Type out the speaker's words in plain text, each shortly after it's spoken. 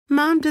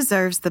Mom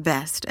deserves the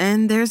best,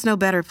 and there's no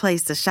better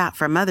place to shop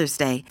for Mother's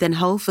Day than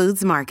Whole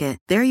Foods Market.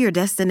 They're your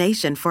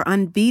destination for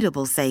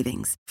unbeatable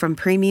savings, from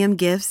premium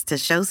gifts to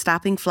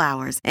show-stopping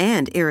flowers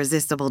and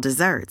irresistible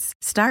desserts.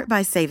 Start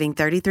by saving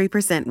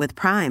 33% with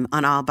Prime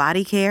on all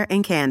body care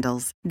and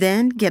candles.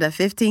 Then get a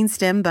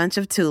 15-stem bunch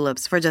of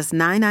tulips for just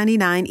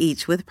 $9.99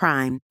 each with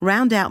Prime.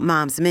 Round out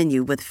Mom's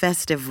menu with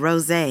festive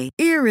rosé,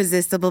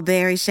 irresistible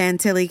berry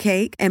chantilly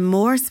cake, and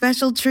more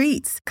special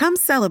treats. Come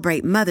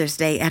celebrate Mother's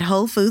Day at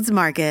Whole Foods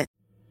Market.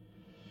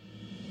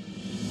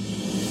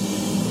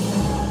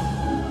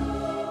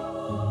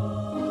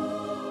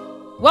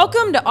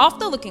 Welcome to Off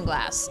the Looking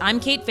Glass. I'm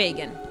Kate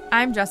Fagan.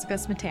 I'm Jessica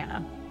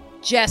Smetana.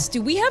 Jess,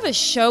 do we have a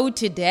show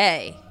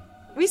today?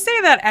 We say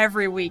that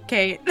every week,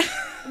 Kate.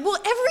 Well,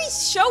 every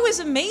show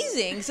is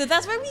amazing, so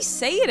that's why we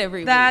say it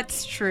every week.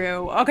 That's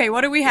true. Okay,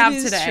 what do we have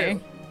today?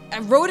 True. I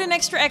wrote an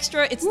extra.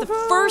 It's the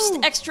first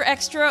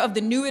extra of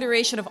the new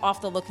iteration of Off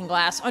the Looking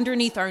Glass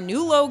underneath our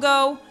new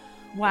logo.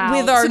 Wow.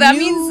 With our so that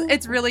means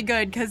it's really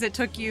good because it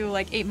took you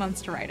like 8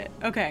 months to write it.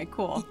 Okay,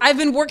 cool. I've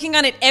been working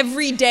on it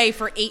every day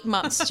for 8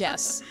 months,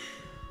 Jess.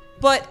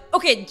 But,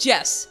 okay,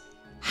 Jess,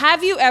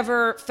 have you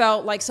ever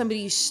felt like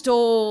somebody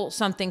stole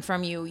something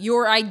from you,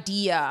 your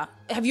idea?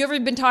 Have you ever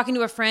been talking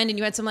to a friend and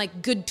you had some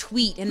like good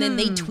tweet and then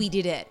they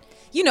tweeted it?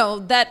 You know,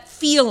 that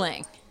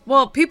feeling.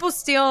 Well, people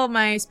steal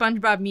my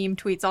SpongeBob meme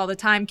tweets all the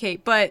time,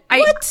 Kate, but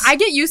I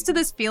get used to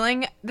this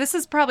feeling. This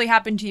has probably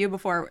happened to you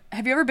before.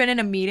 Have you ever been in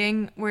a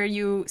meeting where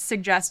you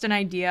suggest an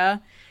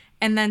idea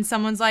and then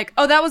someone's like,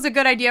 oh, that was a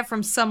good idea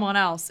from someone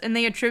else, and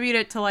they attribute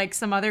it to like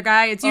some other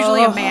guy? It's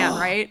usually a man,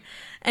 right?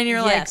 And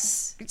you're like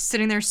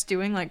sitting there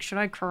stewing like, should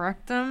I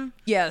correct them?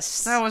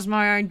 Yes. That was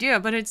my idea,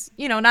 but it's,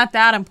 you know, not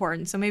that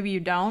important, so maybe you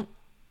don't.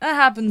 That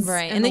happens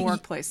in the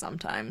workplace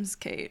sometimes,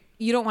 Kate.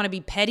 You don't want to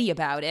be petty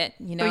about it,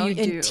 you know? But you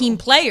do. Team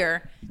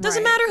player.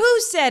 Doesn't matter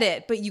who said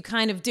it, but you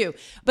kind of do.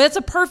 But it's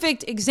a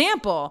perfect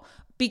example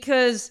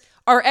because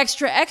our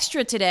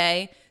extra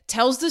today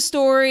tells the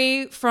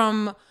story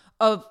from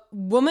a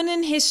woman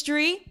in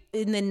history.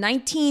 In the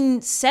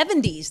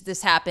 1970s,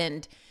 this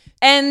happened.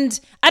 And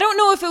I don't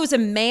know if it was a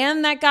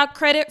man that got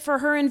credit for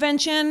her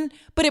invention,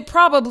 but it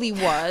probably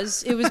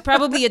was. It was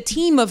probably a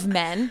team of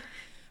men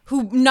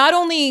who not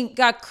only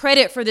got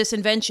credit for this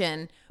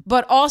invention,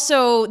 but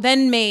also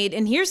then made,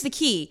 and here's the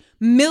key,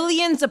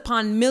 millions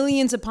upon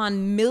millions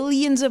upon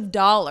millions of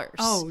dollars.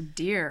 Oh,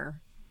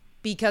 dear.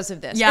 Because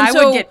of this. Yeah, I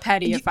would get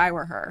petty if I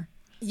were her.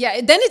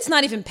 Yeah, then it's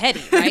not even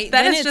petty, right?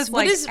 Then it's just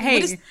like,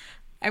 hey,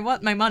 I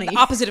want my money. The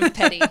opposite of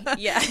petty.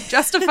 Yeah.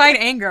 Justified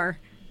anger,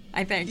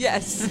 I think.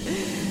 Yes.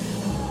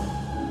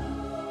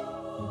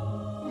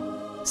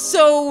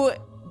 So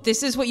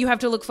this is what you have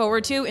to look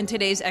forward to in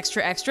today's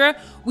extra.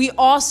 We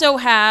also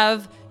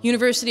have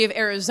University of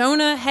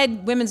Arizona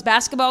head women's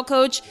basketball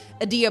coach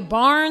Adia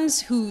Barnes,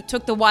 who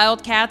took the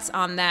Wildcats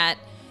on that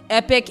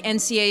epic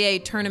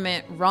NCAA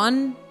tournament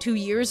run 2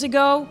 years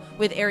ago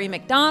with Aari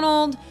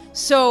McDonald.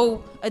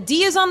 So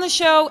Adia's on the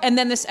show, and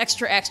then this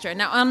extra.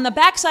 Now, on the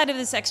backside of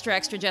this extra,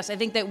 Jess, I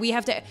think that we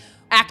have to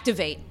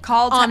activate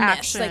call to on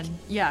action. This.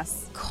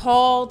 Yes.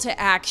 Call to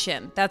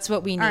action. That's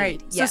what we need. All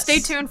right. Yes. So stay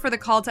tuned for the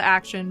call to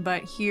action,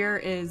 but here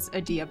is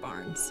Adia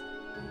Barnes.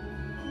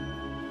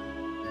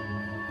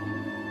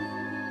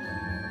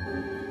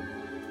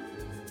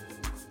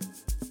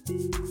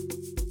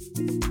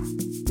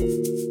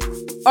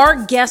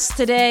 Our guest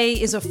today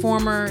is a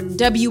former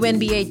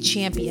WNBA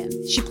champion.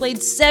 She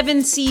played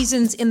 7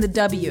 seasons in the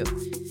W.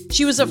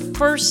 She was a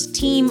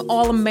first-team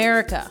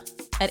All-America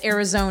at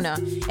Arizona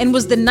and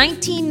was the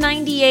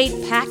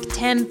 1998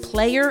 Pac-10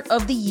 Player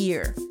of the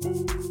Year.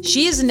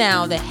 She is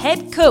now the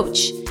head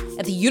coach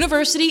at the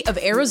University of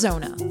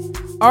Arizona.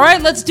 All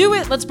right, let's do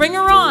it. Let's bring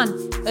her on.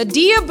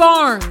 Adia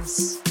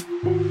Barnes.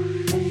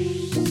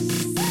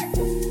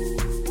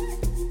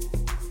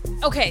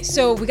 Okay,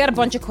 so we got a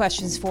bunch of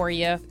questions for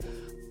you.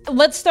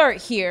 Let's start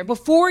here.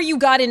 Before you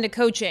got into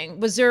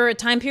coaching, was there a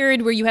time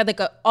period where you had like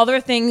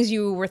other things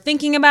you were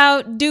thinking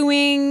about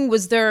doing?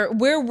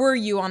 Where were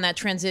you on that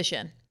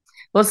transition?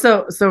 Well,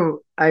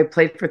 so I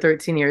played for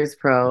 13 years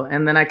pro,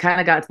 and then I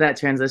kind of got to that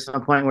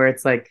transitional point where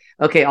it's like,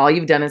 okay, all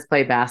you've done is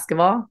play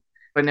basketball.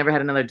 I never had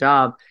another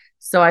job.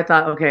 So I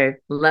thought, okay,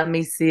 let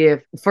me see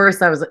if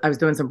first I was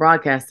doing some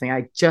broadcasting.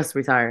 I just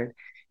retired,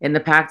 and the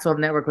Pac-12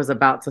 network was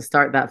about to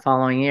start that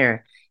following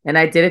year. And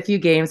I did a few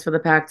games for the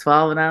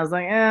Pac-12, and I was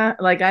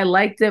like, I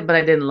liked it, but I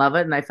didn't love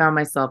it. And I found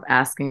myself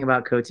asking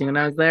about coaching when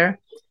I was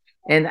there.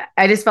 And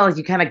I just felt like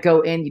you kind of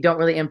go in, you don't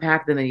really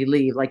impact, and then you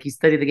leave. Like you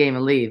study the game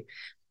and leave.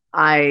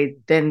 I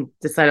then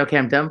decided, okay,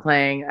 I'm done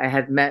playing. I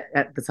had met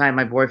at the time,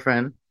 my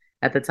boyfriend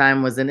at the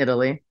time was in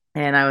Italy.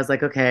 And I was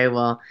like, okay,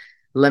 well,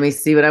 let me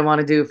see what I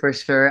want to do for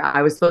sure.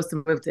 I was supposed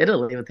to move to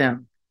Italy with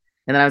him.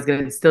 And then I was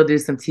going to still do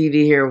some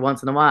TV here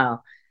once in a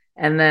while.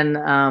 And then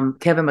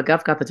Kevin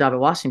McGuff got the job at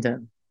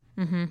Washington.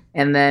 Mm-hmm.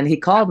 And then he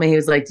called me. He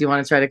was like, do you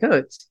want to try to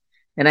coach?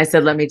 And I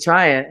said, let me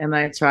try it. And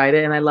I tried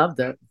it and I loved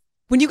it.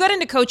 When you got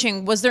into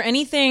coaching, was there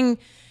anything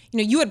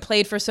you had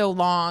played for so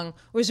long,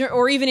 was there,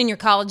 or even in your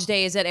college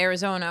days at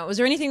Arizona, was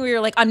there anything where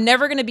you're like, I'm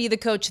never going to be the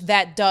coach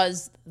that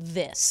does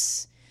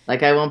this?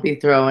 Like, I won't be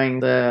throwing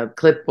the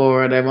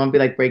clipboard. I won't be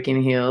like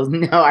breaking heels.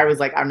 No, I was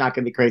like, I'm not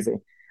going to be crazy.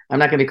 I'm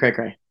not going to be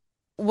cray-cray.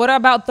 What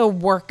about the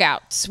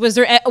workouts? Was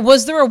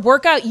there a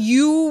workout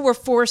you were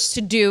forced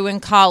to do in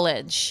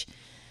college?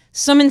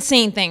 Some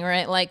insane thing,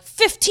 right? Like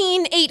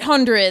 15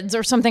 800s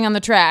or something on the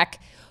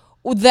track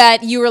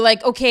that you were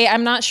like, okay,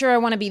 I'm not sure I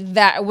want to be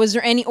that. Was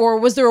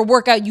there a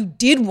workout you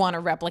did want to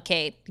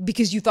replicate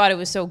because you thought it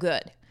was so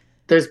good?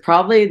 There's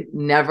probably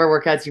never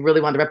workouts you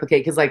really want to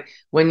replicate because like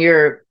when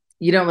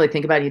you don't really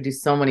think about it, you do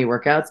so many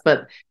workouts,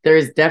 but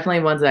there's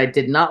definitely ones that I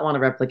did not want to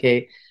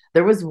replicate.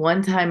 There was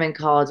one time in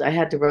college, I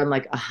had to run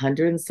like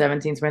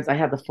 117 sprints. I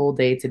had the full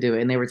day to do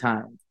it, and they were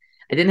timed.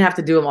 I didn't have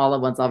to do them all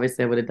at once.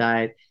 Obviously, I would have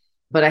died,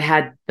 but I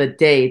had the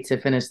day to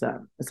finish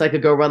them. So I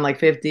could go run like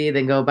 50,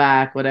 then go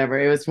back, whatever.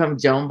 It was from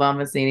Joan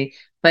Bombacini.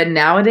 But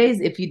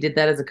nowadays, if you did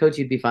that as a coach,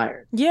 you'd be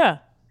fired. Yeah.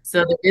 So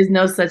there is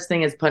no such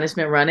thing as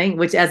punishment running,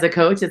 which as a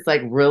coach, it's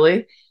like,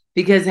 really?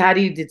 Because how do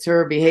you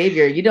deter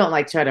behavior? You don't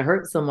like try to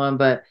hurt someone,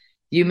 but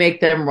you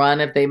make them run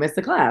if they miss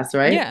a class,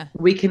 right? Yeah.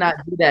 We cannot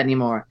do that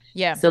anymore.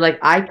 Yeah. So like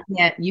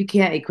you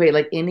can't equate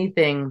like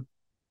anything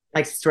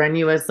like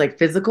strenuous, like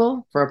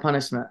physical for a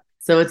punishment.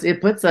 So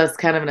it puts us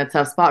kind of in a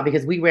tough spot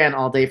because we ran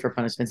all day for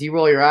punishments. You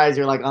roll your eyes,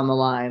 you're like on the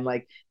line.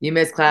 Like you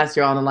miss class,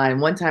 you're on the line.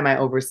 One time I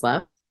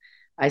overslept.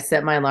 I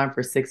set my alarm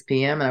for 6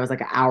 p.m. and I was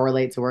like an hour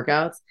late to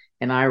workouts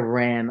and I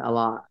ran a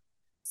lot.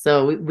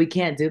 So we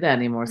can't do that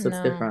anymore. So it's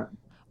different.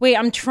 Wait,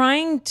 I'm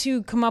trying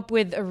to come up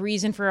with a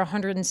reason for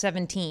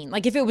 117.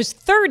 Like if it was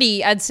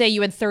 30, I'd say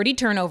you had 30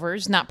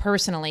 turnovers, not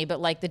personally,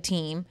 but like the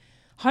team.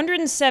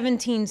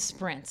 117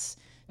 sprints.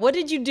 What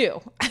did you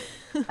do?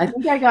 I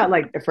think I got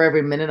like for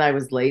every minute I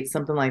was late,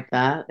 something like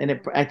that.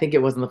 And I think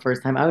it wasn't the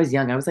first time. I was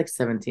young. I was like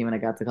 17 when I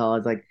got to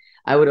college. Like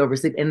I would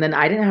oversleep. And then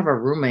I didn't have a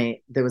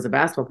roommate that was a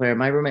basketball player.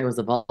 My roommate was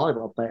a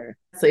volleyball player.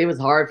 So it was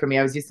hard for me.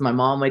 I was used to my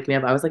mom waking me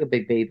up. I was like a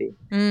big baby.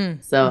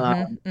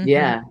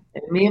 Yeah.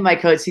 And me and my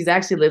coach, she's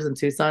actually lives in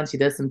Tucson. She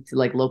does some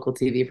like local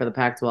TV for the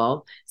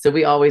Pac-12. So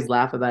we always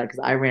laugh about it because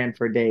I ran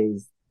for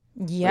days.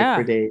 Yeah. Like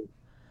for days.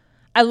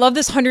 I love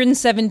this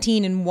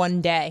 117 in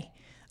one day.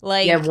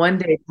 Like, yeah, one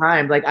day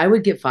time. Like I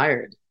would get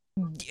fired.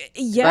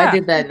 Yeah. If I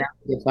did that now,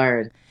 I'd get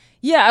fired.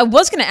 Yeah, I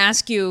was going to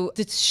ask you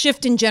the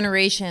shift in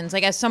generations.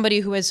 Like as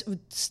somebody who has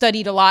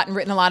studied a lot and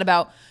written a lot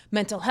about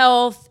mental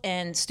health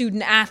and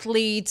student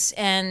athletes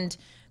and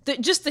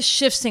just the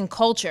shifts in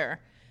culture.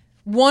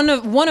 One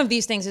of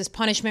these things is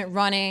punishment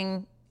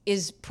running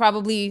is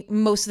probably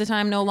most of the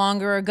time no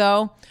longer a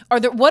go.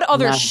 What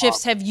other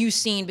shifts have you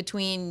seen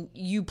between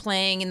you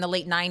playing in the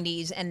late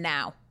 90s and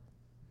now?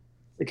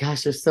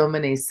 Gosh, there's so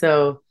many.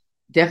 So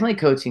definitely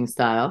coaching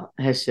style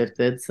has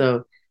shifted.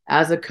 So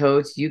as a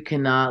coach, you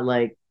cannot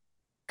like,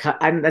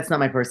 that's not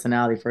my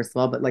personality, first of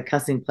all, but like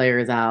cussing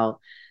players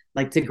out,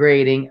 like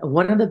degrading.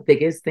 One of the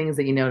biggest things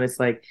that you notice,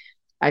 like,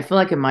 I feel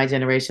like in my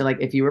generation, like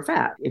if you were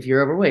fat, if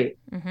you're overweight,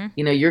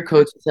 your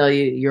coach will tell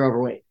you you're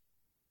overweight.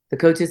 The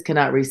coaches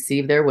cannot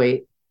receive their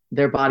weight,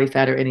 their body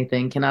fat or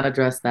anything, cannot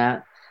address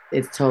that.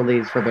 It's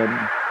totally forbidden.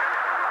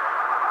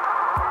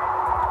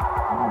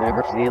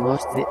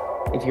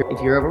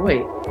 If you're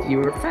overweight, if you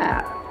were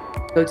fat,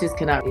 coaches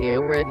cannot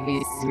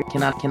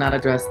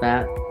address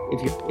that.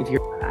 If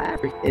you're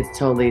it's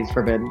totally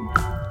forbidden.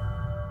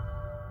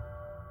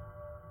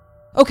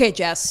 Okay,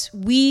 Jess,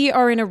 we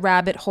are in a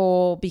rabbit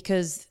hole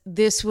because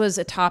this was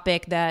a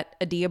topic that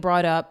Adia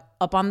brought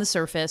up on the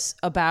surface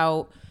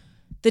about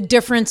the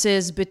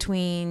differences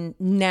between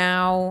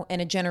now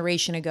and a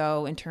generation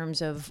ago in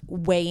terms of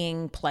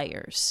weighing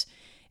players.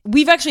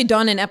 We've actually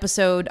done an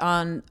episode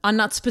on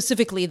not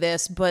specifically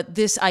this, but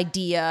this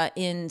idea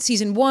in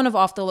season 1 of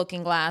Off the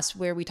Looking Glass,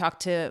 where we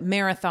talked to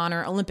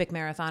Olympic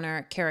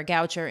marathoner, Kara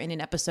Goucher in an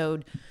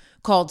episode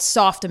called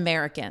Soft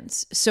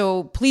Americans.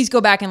 So please go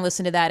back and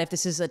listen to that if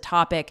this is a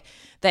topic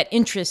that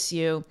interests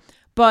you.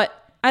 But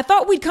I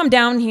thought we'd come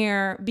down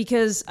here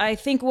because I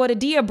think what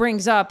Adia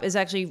brings up is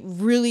actually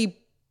really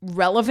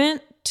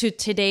relevant to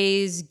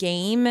today's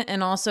game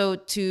and also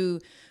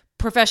to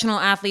professional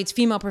athletes,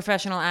 female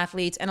professional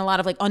athletes, and a lot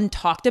of like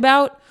untalked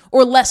about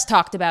or less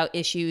talked about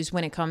issues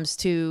when it comes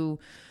to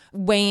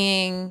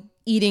weighing,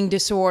 eating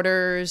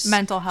disorders,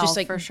 mental health, just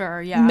like for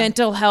sure. Yeah.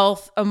 Mental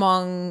health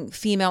among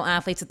female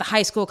athletes at the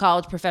high school,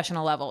 college,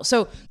 professional level.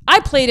 So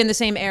I played in the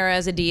same era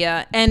as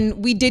Adia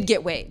and we did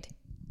get weighed.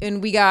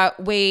 And we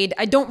got weighed,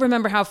 I don't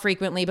remember how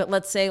frequently, but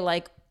let's say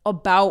like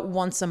about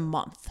once a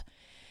month.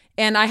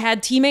 And I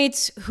had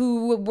teammates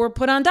who were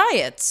put on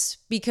diets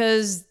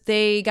because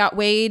they got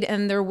weighed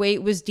and their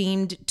weight was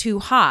deemed too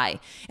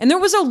high. And there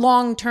was a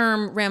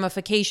long-term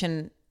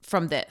ramification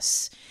from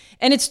this.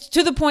 And it's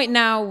to the point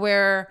now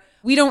where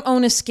we don't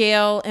own a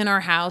scale in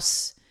our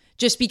house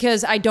just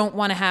because I don't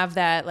want to have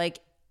that like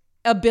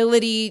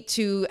ability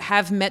to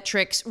have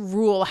metrics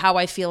rule how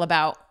I feel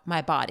about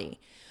my body.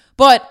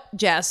 But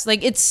Jess,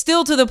 like it's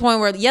still to the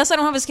point where, yes, I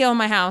don't have a scale in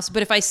my house,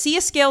 but if I see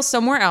a scale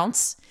somewhere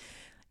else,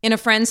 in a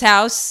friend's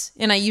house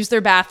and I use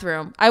their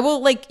bathroom, I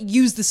will like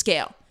use the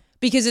scale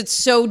because it's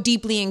so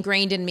deeply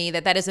ingrained in me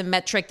that that is a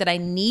metric that I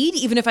need,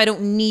 even if I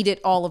don't need it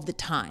all of the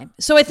time.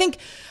 So I think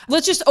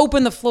let's just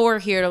open the floor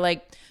here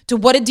to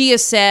what Adia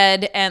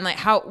said and like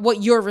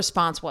what your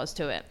response was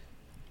to it.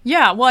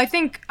 Yeah, well, I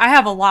think I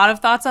have a lot of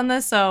thoughts on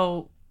this.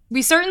 So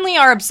we certainly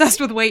are obsessed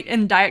with weight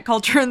and diet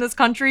culture in this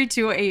country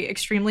to a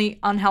extremely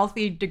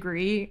unhealthy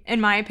degree,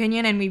 in my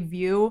opinion. And we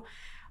view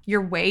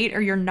your weight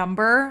or your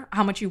number,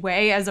 how much you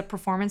weigh, as a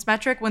performance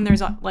metric when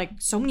there's like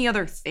so many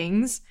other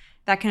things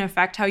that can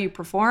affect how you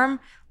perform.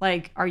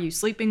 Like, are you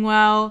sleeping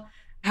well?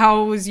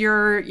 How is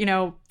your,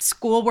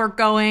 schoolwork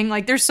going?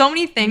 Like, there's so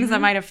many things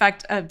that might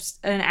affect an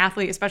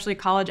athlete, especially a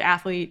college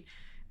athlete,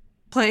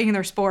 playing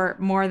their sport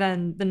more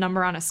than the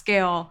number on a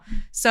scale.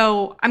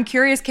 So I'm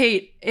curious,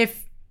 Kate,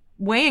 if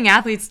weighing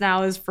athletes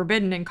now is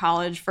forbidden in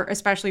college,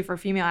 especially for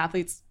female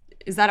athletes,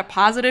 is that a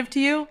positive to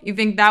you? You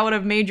think that would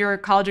have made your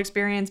college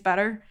experience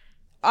better?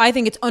 I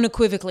think it's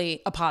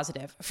unequivocally a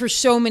positive for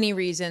so many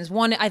reasons.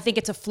 One, I think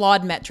it's a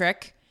flawed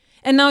metric.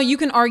 And now you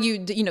can argue,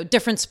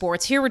 different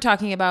sports. Here we're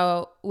talking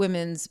about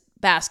women's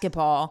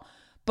basketball,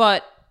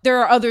 but there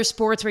are other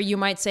sports where you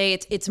might say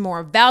it's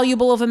more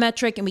valuable of a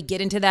metric, and we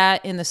get into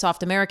that in the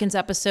Soft Americans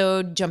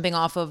episode, jumping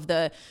off of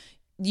the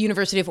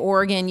University of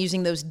Oregon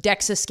using those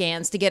DEXA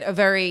scans to get a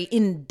very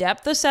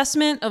in-depth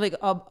assessment of like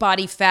a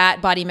body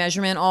fat, body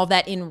measurement, all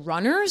that in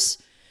runners.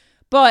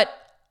 But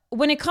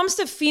when it comes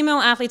to female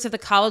athletes at the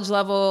college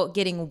level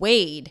getting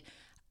weighed,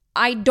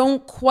 I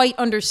don't quite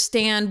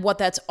understand what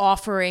that's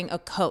offering a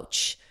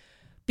coach,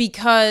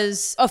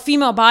 because a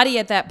female body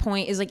at that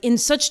point is like in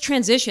such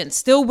transition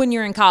still when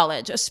you're in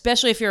college,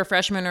 especially if you're a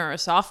freshman or a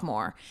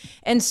sophomore.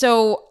 And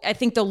so I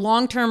think the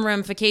long-term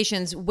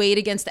ramifications weighed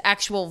against the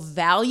actual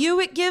value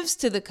it gives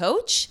to the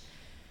coach.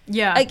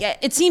 Yeah. Like,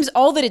 it seems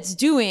all that it's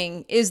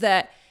doing is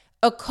that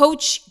a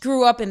coach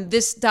grew up in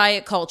this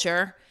diet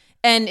culture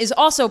and is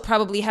also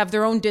probably have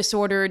their own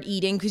disordered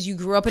eating because you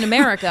grew up in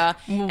America.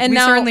 And we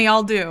certainly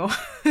all do,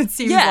 it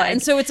seems like.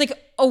 And so it's like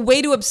a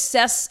way to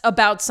obsess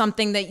about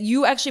something that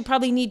you actually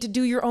probably need to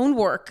do your own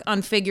work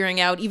on figuring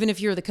out, even if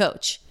you're the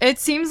coach. It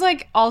seems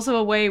like also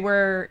a way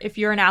where if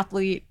you're an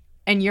athlete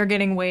and you're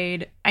getting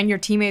weighed and your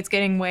teammates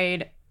getting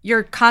weighed,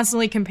 you're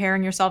constantly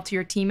comparing yourself to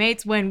your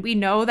teammates when we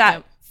know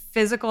that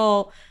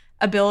physical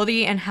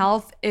ability and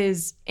health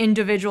is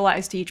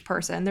individualized to each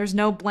person. There's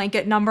no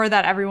blanket number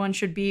that everyone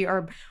should be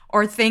or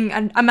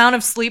an amount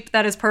of sleep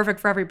that is perfect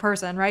for every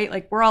person, right?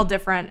 Like, we're all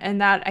different.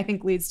 And that, I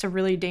think, leads to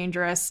really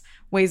dangerous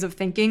ways of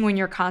thinking when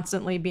you're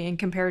constantly being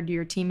compared to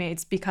your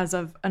teammates because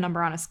of a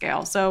number on a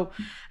scale. So,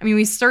 I mean,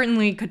 we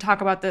certainly could talk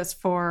about this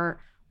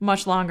for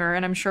much longer,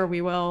 and I'm sure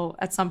we will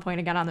at some point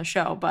again on the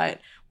show, but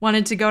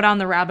wanted to go down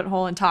the rabbit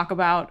hole and talk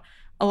about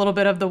a little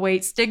bit of the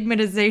weight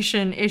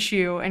stigmatization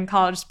issue in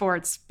college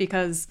sports,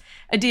 because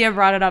Adia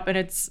brought it up, and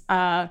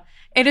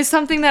it is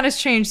something that has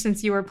changed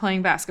since you were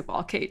playing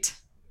basketball, Kate.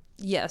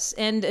 Yes,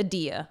 and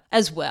Adia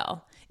as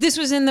well. This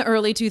was in the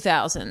early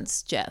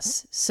 2000s,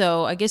 Jess.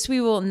 So I guess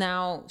we will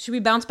now, should we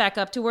bounce back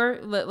up to her?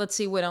 Let's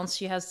see what else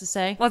she has to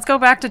say. Let's go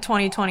back to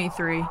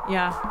 2023.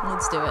 Yeah.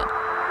 Let's do it.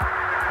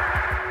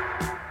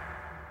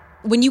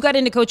 When you got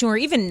into coaching, or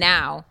even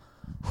now,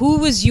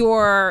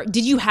 did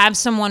you have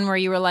someone where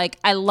you were like,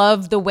 I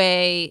love the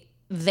way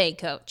they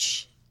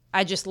coach,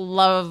 I just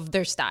love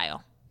their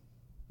style?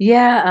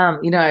 Yeah.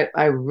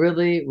 I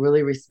really,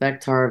 really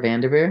respect Tara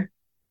Vanderveer.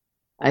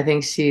 I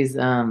think she's,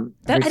 I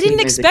didn't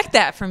expect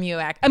that from you.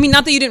 I mean,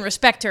 not that you didn't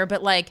respect her,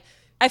 but like,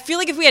 I feel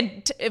like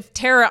if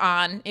Tara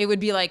on, it would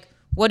be like,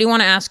 what do you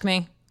want to ask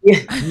me?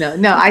 Yeah,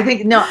 no, I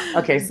think, no.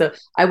 Okay. So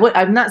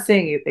I'm not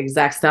saying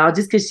exact style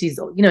just because she's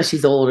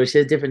older. She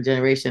has a different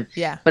generation.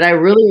 Yeah. But I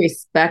really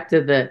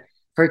respected that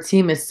her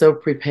team is so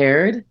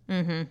prepared.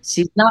 Mm-hmm.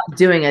 She's not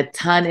doing a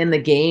ton in the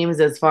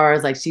games as far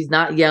as like, she's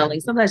not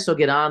yelling. Sometimes she'll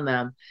get on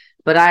them,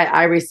 but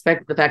I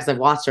respect the fact that I've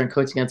watched her and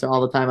coach against her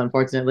all the time,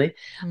 unfortunately.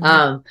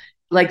 Mm-hmm.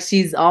 Like,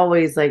 she's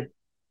always like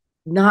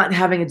not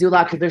having to do a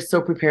lot because they're so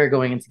prepared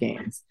going into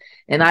games.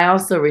 And I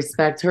also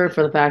respect her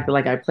for the fact that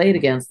like I played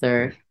against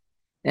her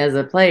as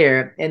a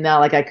player, and now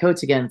like I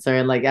coach against her,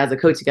 and like as a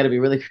coach you got to be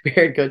really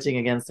prepared coaching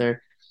against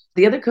her.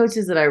 The other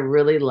coaches that I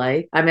really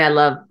like, I mean, I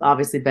love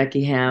obviously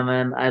Becky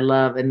Hammon. I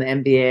love in the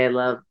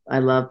NBA, I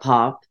love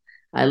Pop.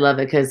 I love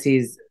it because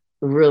he's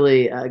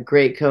really a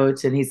great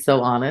coach and he's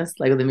so honest.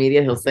 Like with the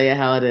media, he'll say it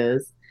how it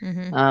is.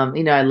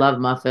 Mm-hmm. I love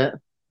Muffet.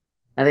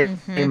 I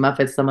think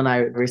Muffet's someone I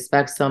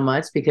respect so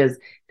much because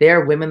they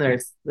are women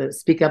that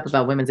speak up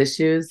about women's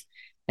issues.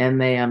 And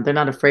they're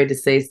not afraid to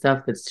say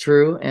stuff that's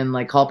true and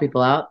like call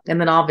people out. And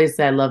then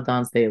obviously I love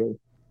Dawn Staley.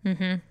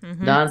 Mm-hmm,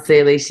 mm-hmm. Dawn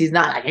Staley, she's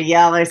not like a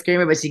yeller,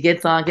 screamer, but she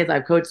gets on kids.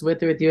 I've coached with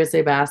her with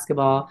USA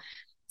Basketball.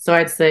 So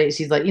I'd say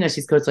she's like,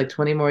 she's coached like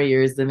 20 more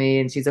years than me,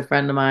 and she's a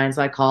friend of mine.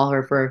 So I call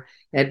her for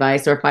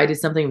advice, or if I do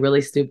something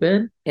really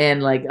stupid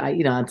and like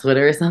on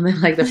Twitter or something,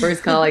 like the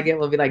first call I get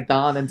will be like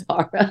Dawn and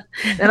Tara.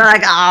 And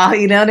I'm like,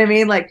 you know what I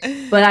mean? Like,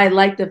 but I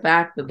like the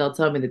fact that they'll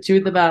tell me the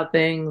truth about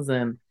things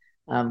and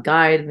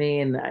guide me,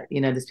 and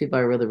just people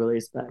I really, really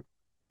respect.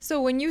 So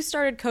when you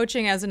started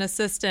coaching as an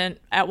assistant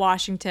at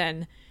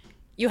Washington,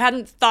 you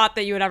hadn't thought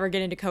that you would ever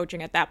get into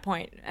coaching at that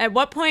point. At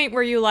what point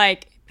were you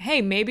like, hey,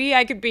 maybe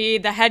I could be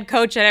the head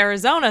coach at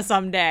Arizona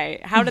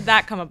someday? How did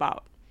that come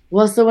about?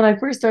 Well, so when I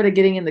first started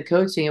getting into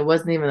coaching, it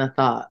wasn't even a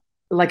thought.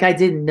 Like I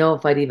didn't know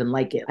if I'd even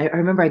like it. I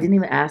remember I didn't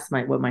even ask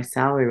what my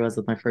salary was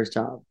with my first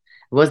job.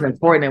 It wasn't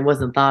important. It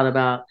wasn't thought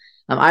about.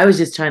 I was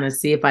just trying to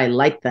see if I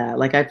liked that.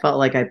 Like I felt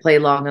like I played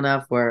long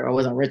enough where I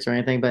wasn't rich or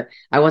anything, but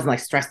I wasn't like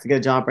stressed to get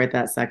a job right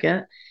that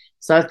second.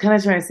 So I was kind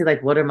of trying to see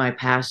like what are my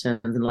passions,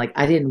 and like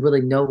I didn't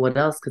really know what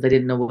else because I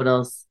didn't know what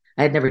else.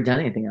 I had never done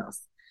anything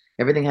else.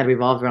 Everything had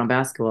revolved around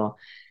basketball.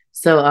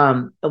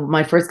 So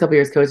my first couple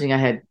years coaching, I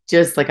had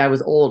just like I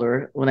was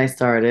older when I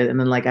started, and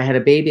then like I had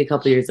a baby a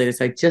couple years later.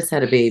 So I just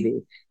had a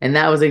baby, and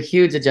that was a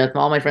huge adjustment.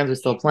 All my friends were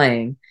still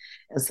playing.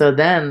 So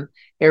then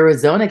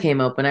Arizona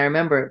came open. I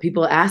remember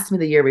people asked me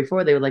the year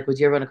before, they were like, would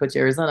you ever want to coach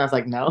Arizona? I was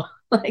like, no,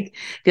 like,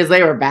 because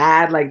they were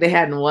bad. Like they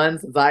hadn't won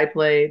since I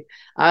played.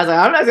 I was like,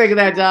 I'm not taking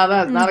that job.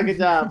 That's not a good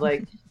job.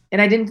 Like,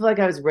 and I didn't feel like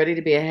I was ready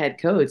to be a head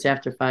coach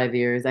after 5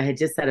 years. I had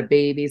just had a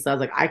baby. So I was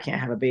like, I can't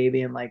have a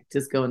baby and like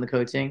just go into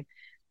coaching.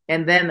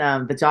 And then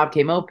the job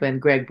came open.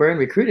 Greg Byrne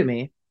recruited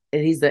me.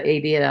 And he's the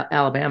AD at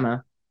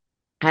Alabama.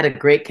 Had a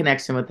great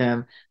connection with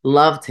him,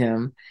 loved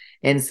him.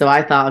 And so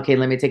I thought, okay,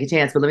 let me take a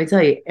chance. But let me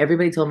tell you,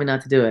 everybody told me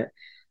not to do it.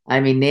 I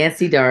mean,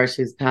 Nancy Darsh,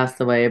 who's passed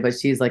away, but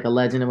she's like a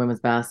legend in women's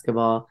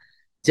basketball.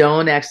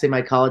 Joan, actually,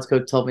 my college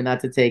coach, told me not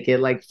to take it.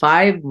 Like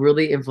 5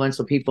 really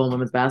influential people in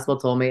women's basketball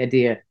told me,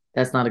 Adia,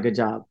 that's not a good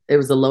job. It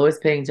was the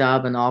lowest paying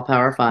job in all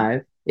Power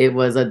 5. It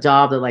was a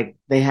job that like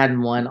they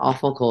hadn't won,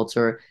 awful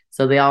culture.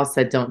 So they all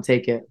said, don't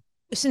take it.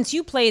 Since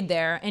you played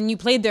there, and you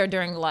played there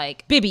during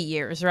like Bibby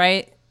years,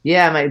 right?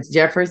 Yeah, Mike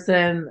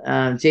Jefferson,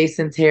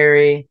 Jason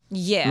Terry,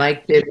 Yeah,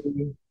 Mike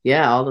Bibby.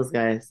 Yeah, all those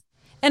guys.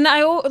 And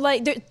I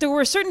like there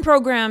were certain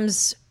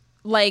programs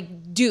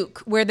like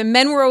Duke where the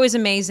men were always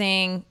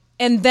amazing,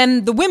 and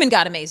then the women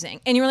got amazing,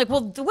 and you were like,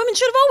 well, the women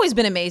should have always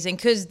been amazing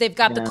because they've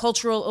got the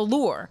cultural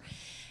allure.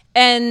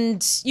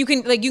 And you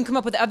can come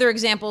up with other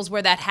examples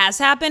where that has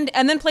happened,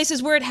 and then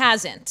places where it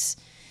hasn't.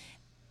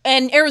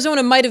 And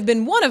Arizona might have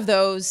been one of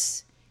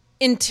those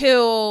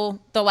until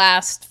the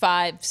last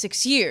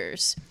 5-6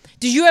 years.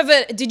 Did you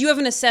have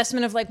an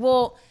assessment of like,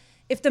 well,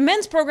 if the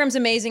men's program's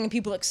amazing and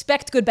people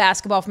expect good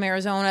basketball from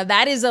Arizona,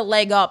 that is a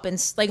leg up.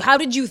 And like, how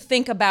did you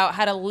think about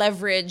how to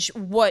leverage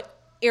what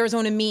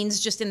Arizona means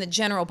just in the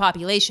general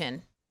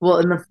population? Well,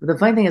 and the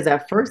funny thing is,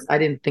 at first, I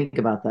didn't think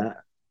about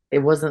that. It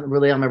wasn't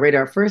really on my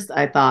radar. At first,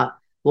 I thought,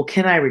 well,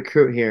 can I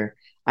recruit here?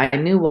 I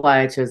knew why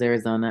I chose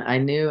Arizona. I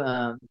knew,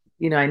 I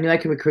knew I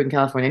could recruit in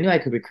California. I knew I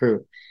could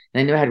recruit. And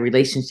I knew I had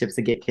relationships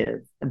to get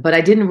kids. But I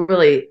didn't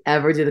really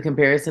ever do the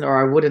comparison, or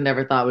I would have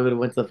never thought we would have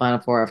went to the Final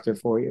Four after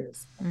 4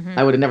 years. Mm-hmm.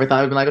 I would have never thought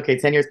it would be like, okay,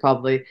 10 years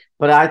probably.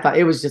 But I thought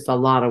it was just a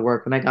lot of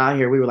work. When I got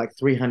here, we were like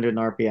 300 in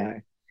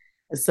RPI.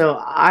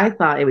 So I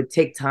thought it would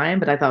take time,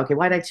 but I thought, okay,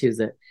 why did I choose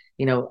it?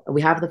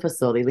 We have the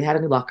facility. We had a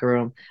new locker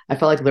room. I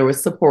felt like there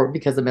was support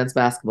because of men's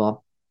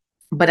basketball.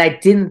 But I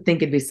didn't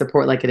think it'd be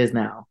support like it is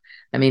now.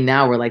 I mean,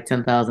 now we're like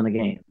 10,000 a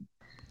game.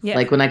 Yeah.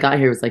 Like when I got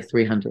here, it was like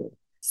 300.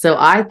 So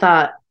I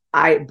thought,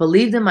 I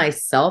believed in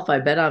myself. I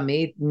bet on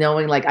me,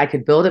 knowing like I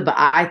could build it, but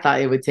I thought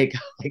it would take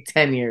like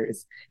 10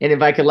 years. And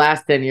if I could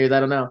last 10 years,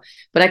 I don't know.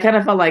 But I kind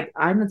of felt like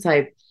I'm the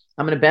type,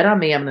 I'm going to bet on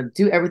me. I'm going to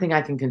do everything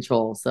I can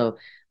control. So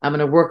I'm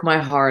going to work my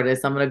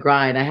hardest. I'm going to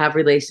grind. I have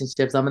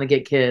relationships. I'm going to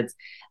get kids.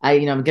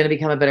 I'm going to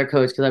become a better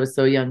coach because I was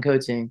so young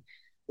coaching.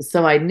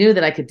 So I knew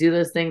that I could do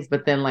those things,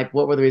 but then like,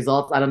 what were the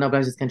results? I don't know, but I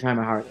was just going to try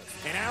my hardest.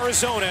 And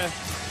Arizona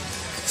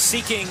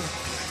seeking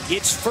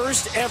its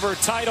first ever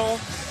title.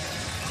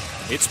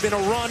 It's been a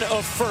run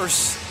of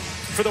firsts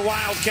for the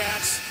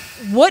Wildcats.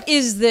 What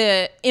is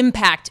the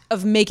impact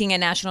of making a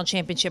national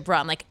championship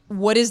run? Like,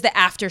 what is the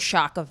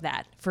aftershock of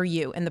that for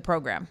you and the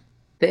program?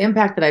 The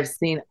impact that I've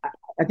seen,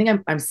 I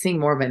think I'm seeing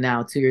more of it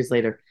now, 2 years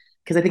later,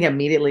 because I think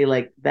immediately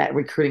like that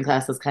recruiting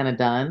class was kind of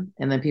done,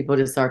 and then people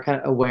just are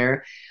kind of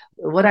aware.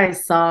 What I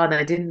saw, and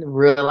I didn't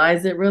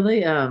realize it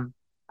really.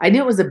 I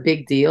knew it was a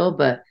big deal,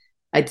 but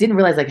I didn't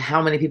realize like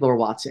how many people were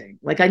watching.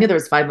 Like I knew there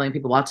was 5 million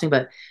people watching,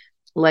 but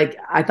like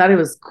I thought it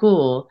was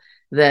cool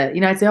that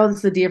I'd say, oh, this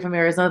is Adia from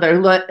Arizona.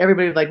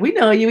 Everybody was like, we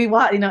know you. We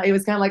watch. It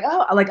was kind of like,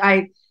 oh, like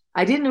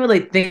I didn't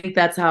really think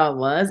that's how it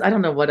was. I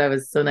don't know what I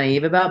was so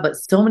naive about, but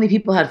so many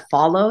people had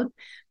followed,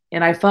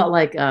 and I felt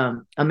like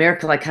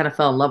America like kind of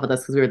fell in love with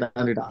us because we were the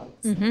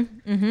underdogs.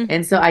 Mm-hmm, mm-hmm.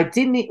 And so I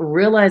didn't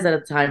realize at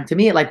the time. To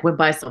me, it like went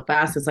by so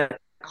fast. It's like,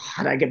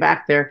 how did I get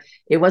back there?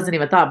 It wasn't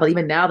even a thought. But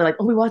even now, they're like,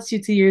 oh, we watched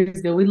you 2 years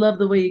ago. We love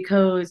the way you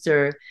coached,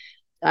 or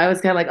I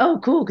was kind of like, oh,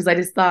 cool, because I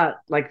just thought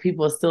like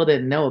people still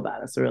didn't know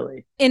about us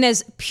really. In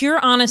as pure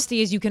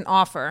honesty as you can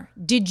offer,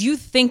 did you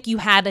think you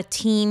had a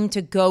team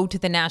to go to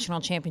the national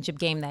championship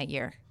game that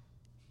year?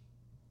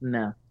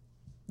 No.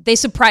 They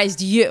surprised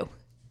you,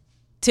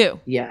 too.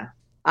 Yeah.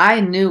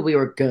 I knew we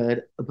were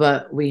good,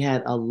 but we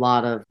had a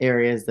lot of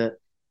areas that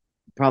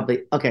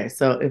probably, okay,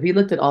 so if you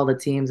looked at all the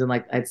teams and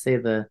like I'd say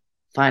the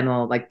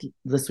final, like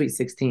the Sweet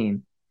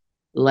 16,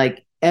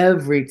 like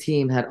every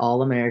team had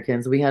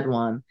All-Americans. We had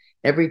one.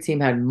 Every team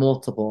had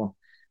multiple,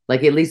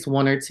 like at least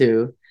one or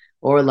two,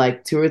 or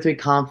like two or three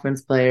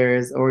conference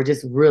players, or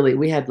just really,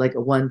 we had like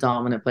one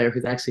dominant player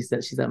who's actually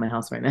said she's at my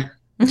house right now.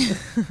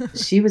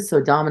 She was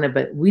so dominant,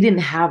 but we didn't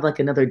have like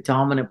another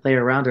dominant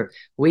player around her.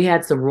 We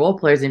had some role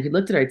players, and if you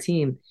looked at our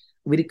team,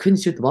 we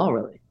couldn't shoot the ball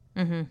really.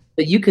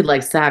 But you could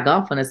like sag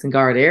off on us and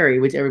guard Aerie,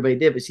 which everybody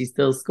did, but she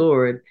still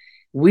scored.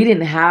 We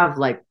didn't have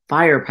like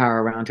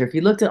firepower around her. If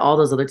you looked at all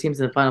those other teams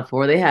in the Final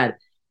Four, they had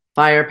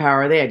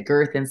firepower, they had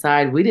girth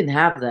inside. We didn't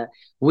have that.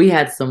 We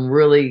had some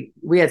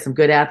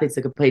good athletes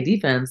that could play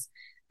defense,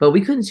 but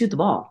we couldn't shoot the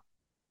ball.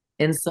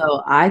 And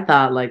so I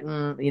thought, like,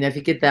 if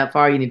you get that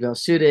far, you need to be able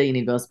to shoot it, you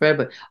need to be able to spread.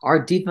 But our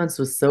defense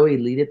was so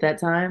elite at that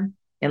time.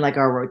 And like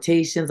our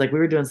rotations, like we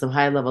were doing some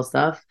high level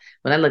stuff.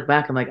 When I look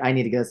back, I'm like, I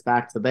need to get us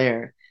back to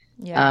there.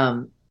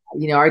 Yeah.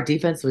 Our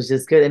defense was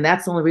just good. And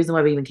that's the only reason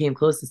why we even came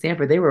close to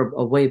Stanford. They were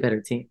a way better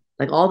team.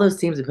 Like all those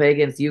teams we play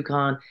against,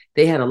 UConn,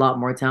 they had a lot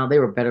more talent. They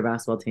were better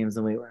basketball teams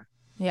than we were.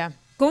 Yeah.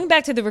 Going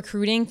back to the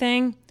recruiting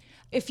thing,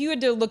 if you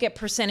had to look at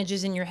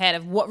percentages in your head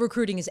of what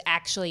recruiting is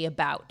actually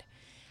about,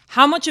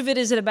 how much of it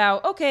is it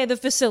about, okay, the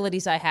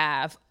facilities I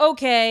have,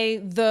 okay,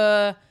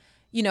 the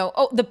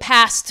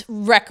past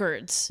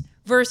records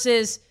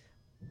versus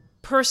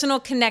personal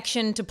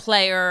connection to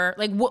player?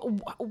 Like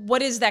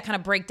what is that kind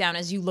of breakdown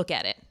as you look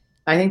at it?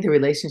 I think the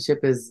relationship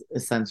is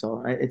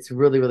essential. It's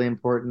really, really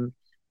important.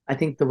 I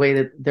think the way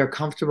that they're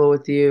comfortable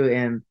with you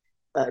and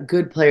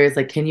good players,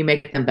 like, can you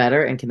make them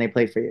better and can they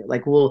play for you?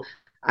 Like,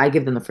 I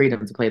give them the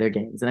freedom to play their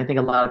games. And I think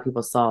a lot of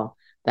people saw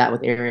that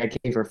with Aerie. I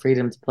gave her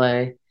freedom to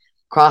play,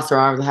 cross her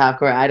arms at half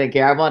court. I didn't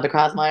care. I wanted to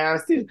cross my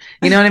arms too.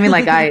 You know what I mean?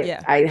 Like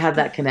I had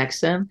that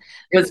connection.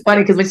 It was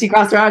funny because when she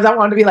crossed her arms, I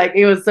wanted to be like,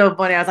 it was so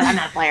funny. I was like, I'm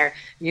not a player.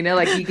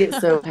 Like you get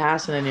so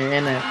passionate and you're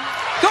in it.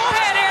 Go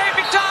ahead,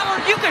 Aerie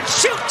McDonald. You can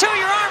shoot till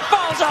your arm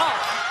falls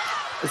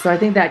off. So I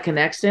think that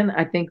connection,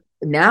 I think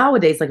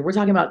nowadays, like if we're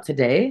talking about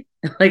today,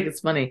 like it's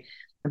funny.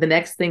 The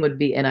next thing would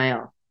be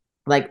NIL,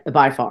 like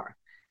by far.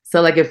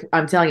 So like if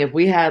I'm telling you, if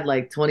we had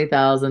like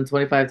 20,000,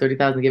 25,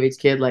 30,000 to give each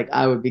kid, like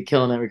I would be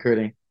killing it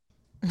recruiting.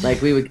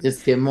 Like we would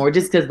just get more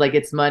just because like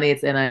it's money,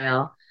 it's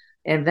NIL.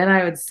 And then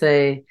I would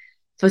say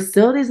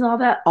facilities and all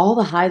that, all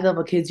the high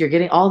level kids you're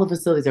getting, all the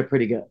facilities are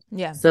pretty good.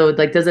 Yeah. So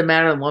like, does it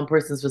matter that one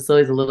person's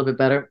facility is a little bit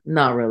better?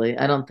 Not really.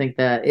 I don't think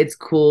that. It's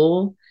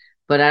cool,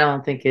 but I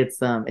don't think it's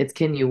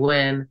can you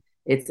win?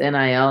 It's NIL,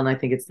 and I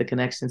think it's the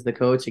connection to the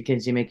coach. It can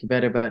you make you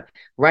better. But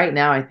right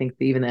now, I think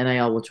even the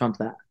NIL will trump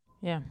that.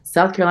 Yeah.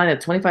 South Carolina,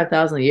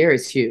 25,000 a year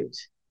is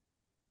huge.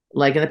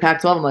 Like in the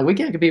Pac-12, I'm like, we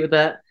can't compete with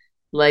that.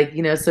 Like,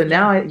 so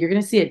now you're going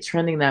to see it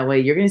trending that way.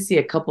 You're going to see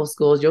a couple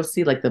schools. You'll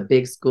see like the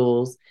big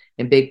schools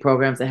and big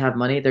programs that have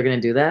money. They're going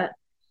to do that.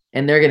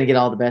 And they're going to get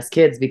all the best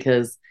kids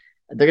because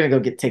they're going to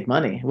go take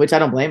money, which I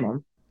don't blame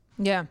them.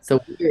 Yeah. So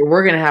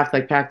we're going to have to,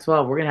 like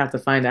Pac-12, we're going to have to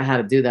find out how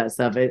to do that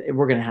stuff.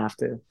 We're going to have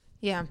to.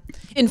 Yeah.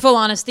 In full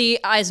honesty,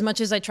 as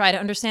much as I try to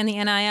understand the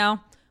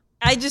NIL,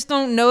 I just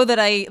don't know that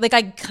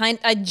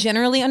I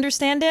generally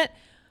understand it,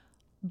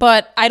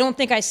 but I don't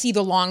think I see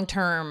the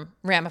long-term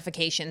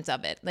ramifications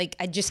of it. Like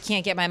I just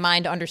can't get my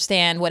mind to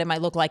understand what it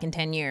might look like in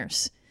 10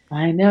 years.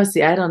 I know.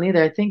 See, I don't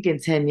either. I think in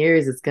 10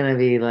 years, it's going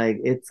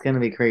to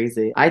be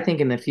crazy. I think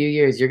in a few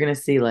years, you're going to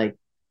see like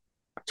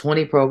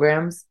 20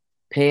 programs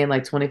paying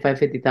like 25,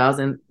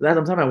 50,000. I'm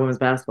talking about women's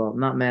basketball,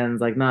 not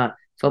men's, like not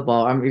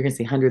football. You're going to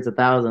see hundreds of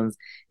thousands.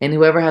 And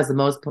whoever has the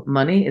most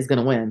money is going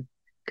to win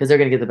because they're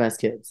going to get the best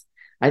kids.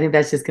 I think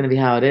that's just going to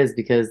be how it is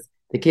because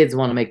the kids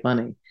want to make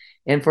money.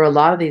 And for a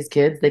lot of these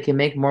kids, they can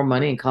make more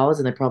money in college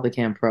than they probably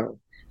can pro.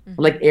 Mm-hmm.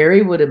 Like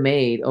Aerie would have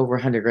made over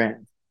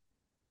 $100,000.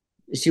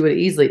 She would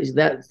easily,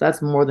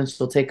 that's more than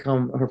she'll take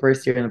home her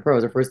first year in the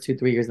pros, her first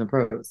 2-3 years in the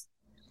pros.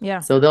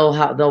 Yeah. So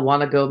they'll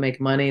want to go make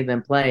money,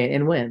 then play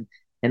and win.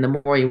 And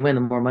the more you win,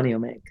 the more money you'll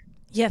make.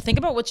 Yeah, think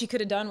about what you could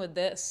have done with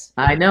this.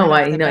 I know.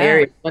 Why?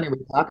 Aerie, it's funny we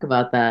talk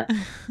about that.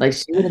 Like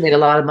she would have made a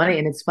lot of money,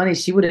 and it's funny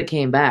she would have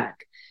came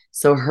back.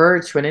 So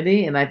her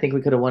Trinity, and I think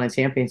we could have won a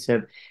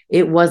championship.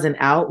 It wasn't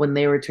out when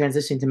they were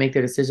transitioning to make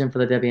their decision for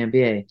the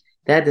WNBA.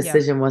 That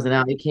decision wasn't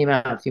out. It came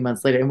out a few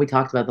months later, and we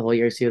talked about the whole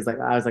year.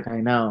 I was like,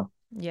 I know.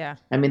 Yeah.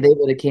 I mean, they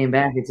would have came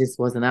back. It just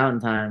wasn't out in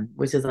time,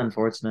 which is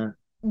unfortunate.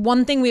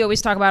 One thing we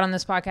always talk about on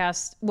this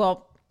podcast,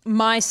 well,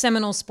 my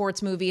seminal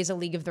sports movie is A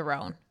League of Their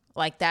Own.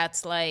 Like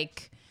that's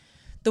like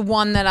the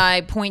one that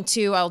I point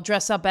to. I'll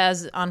dress up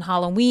as on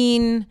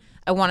Halloween.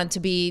 I want it to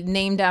be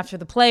named after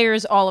the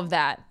players, all of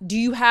that. Do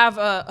you have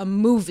a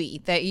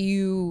movie that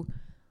you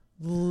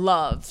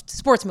loved?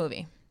 Sports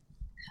movie.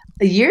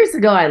 Years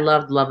ago, I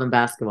loved Love and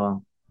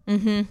Basketball.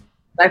 Mm-hmm.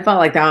 I felt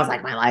like that was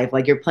like my life.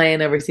 Like you're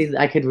playing overseas.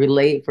 I could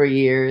relate for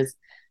years.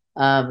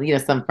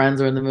 Some friends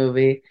were in the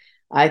movie.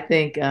 I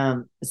think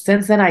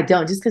since then I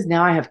don't, just because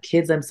now I have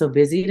kids, I'm so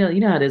busy. You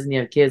know how it is when you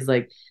have kids,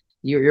 like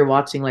you're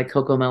watching like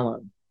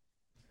CoComelon.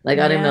 Like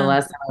I don't even know the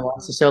last time I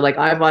watched the show. Like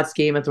I've watched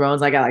Game of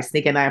Thrones. I got like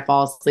sneak at night,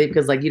 fall asleep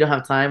because like you don't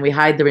have time. We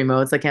hide the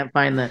remotes. I can't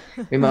find the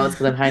remotes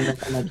because I'm hiding them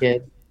from my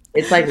kids.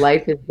 It's like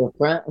life is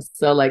different.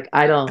 So like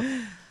I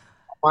don't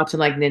watching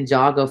like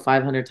Ninjago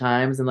 500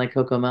 times and like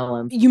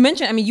Cocomelon. You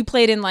mentioned, I mean, you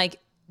played in like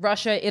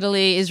Russia,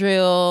 Italy,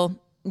 Israel,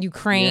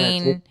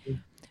 Ukraine. Yeah,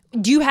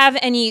 do you have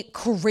any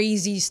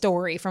crazy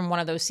story from one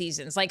of those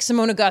seasons? Like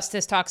Simone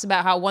Augustus talks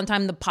about how one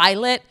time the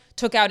pilot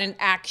took out an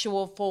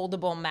actual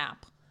foldable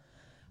map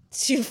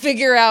to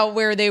figure out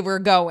where they were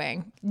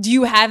going. Do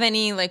you have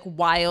any like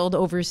wild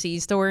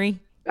overseas story?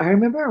 I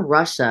remember in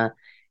Russia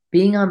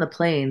being on the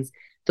planes,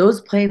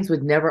 those planes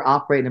would never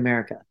operate in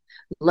America.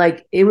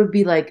 Like it would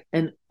be like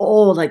an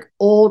old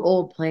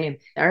plane.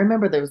 I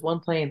remember there was one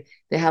plane,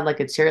 they had like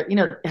a chair, you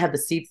know, it had the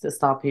seats that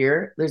stop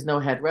here. There's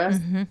no headrest.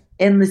 Mm-hmm.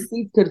 And the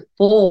seats could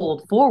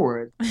fold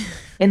forward.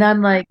 And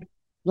I'm like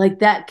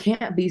that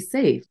can't be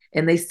safe.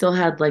 And they still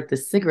had like the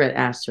cigarette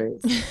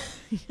ashtrays.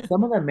 Yeah.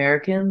 Some of the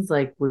Americans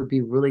like would be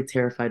really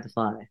terrified to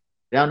fly.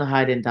 I don't know how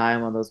I didn't die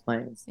on one of those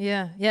planes.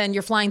 Yeah. Yeah. And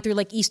you're flying through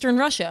like Eastern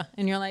Russia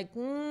and you're like,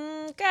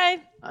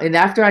 okay. And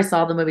after I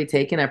saw the movie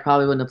Taken, I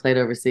probably wouldn't have played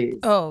overseas.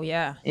 Oh,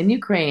 yeah. In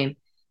Ukraine,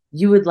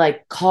 you would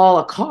like call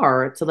a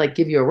car to like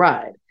give you a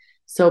ride.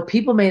 So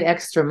people made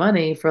extra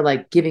money for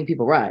like giving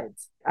people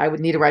rides. I would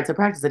need a ride to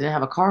practice. I didn't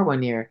have a car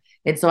one year.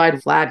 And so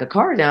I'd flag a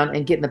car down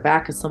and get in the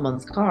back of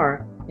someone's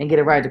car and get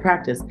a ride to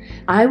practice.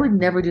 I would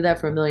never do that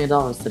for $1 million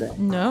today.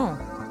 No.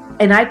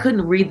 And I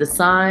couldn't read the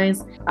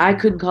signs. I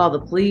couldn't call the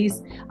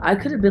police. I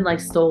could have been like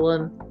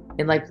stolen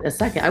in like a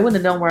second. I wouldn't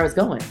have known where I was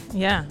going.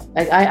 Yeah.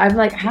 Like I'm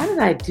like, how did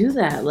I do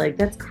that? Like,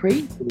 that's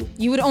crazy.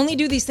 You would only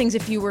do these things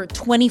if you were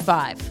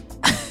 25.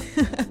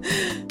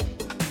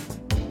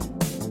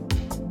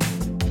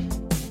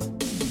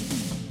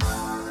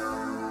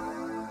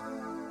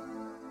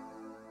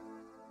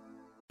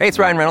 Hey, it's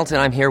Ryan Reynolds,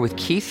 and I'm here with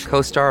Keith,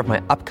 co-star of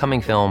my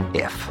upcoming film,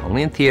 If,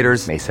 only in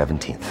theaters May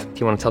 17th. Do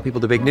you want to tell people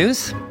the big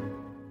news?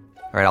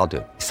 All right, I'll do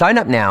it. Sign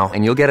up now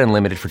and you'll get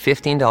unlimited for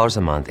 $15 a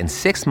month and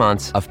 6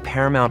 months of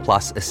Paramount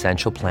Plus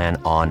Essential Plan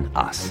on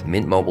us.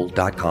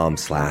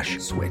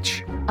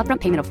 MintMobile.com/switch.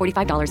 Upfront payment of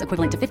 $45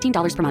 equivalent to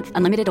 $15 per month.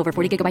 Unlimited over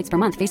 40 gigabytes per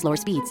month. Face lower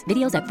speeds.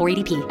 Videos at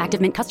 480p.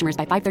 Active Mint customers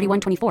by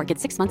 531.24 get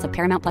 6 months of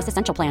Paramount Plus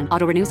Essential Plan.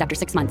 Auto renews after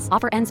 6 months.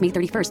 Offer ends May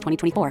 31st,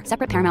 2024.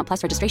 Separate Paramount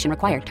Plus registration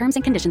required. Terms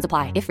and conditions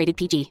apply if rated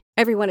PG.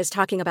 Everyone is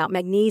talking about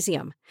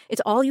magnesium.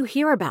 It's all you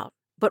hear about.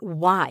 But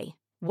why?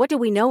 What do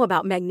we know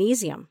about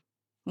magnesium?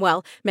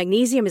 Well,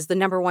 magnesium is the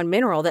 #1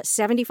 mineral that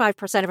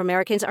 75% of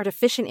Americans are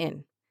deficient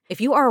in.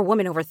 If you are a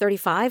woman over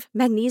 35,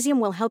 magnesium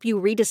will help you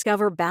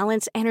rediscover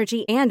balance,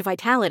 energy, and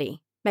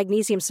vitality.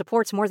 Magnesium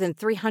supports more than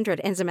 300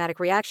 enzymatic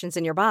reactions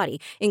in your body,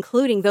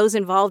 including those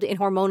involved in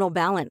hormonal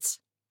balance.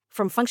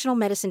 From functional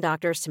medicine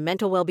doctors to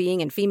mental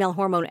well-being and female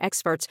hormone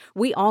experts,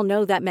 we all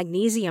know that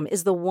magnesium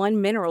is the one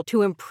mineral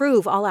to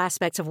improve all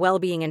aspects of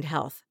well-being and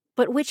health.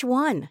 But which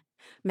one?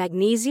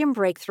 Magnesium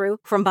Breakthrough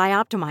from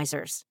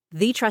Bioptimizers,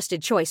 the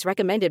trusted choice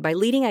recommended by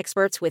leading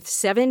experts with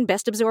 7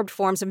 best-absorbed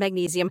forms of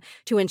magnesium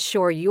to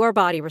ensure your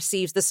body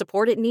receives the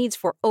support it needs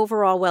for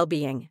overall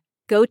well-being.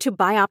 Go to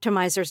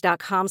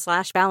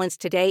bioptimizers.com/balance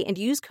today and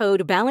use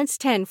code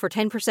BALANCE10 for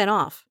 10%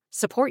 off.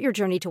 Support your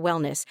journey to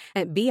wellness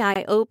at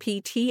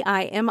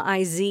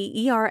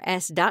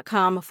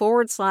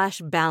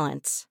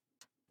bioptimizers.com/balance.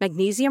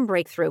 Magnesium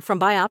Breakthrough from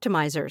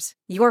Bioptimizers,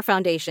 your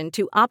foundation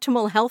to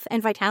optimal health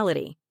and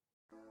vitality.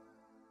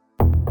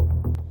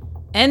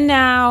 And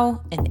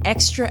now, an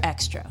extra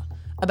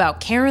about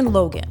Karen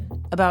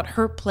Logan, about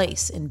her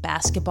place in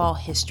basketball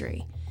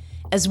history,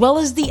 as well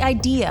as the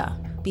idea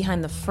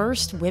behind the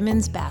first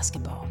women's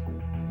basketball.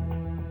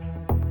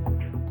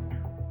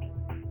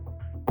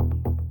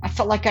 I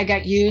felt like I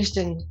got used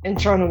and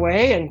thrown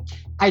away, and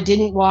I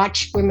didn't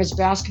watch women's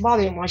basketball.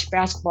 I didn't watch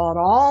basketball at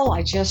all.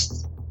 I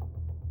just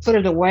put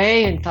it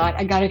away and thought,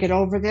 I got to get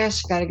over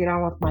this, got to get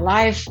on with my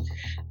life.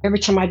 Every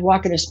time I'd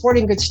walk in a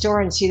sporting goods store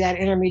and see that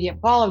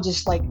intermediate ball, I was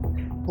just like,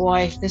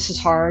 boy, this is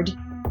hard.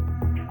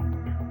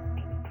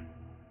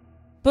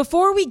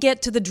 Before we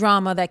get to the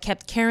drama that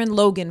kept Karen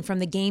Logan from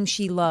the game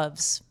she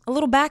loves, a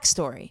little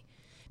backstory.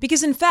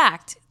 Because in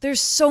fact,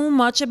 there's so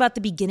much about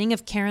the beginning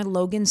of Karen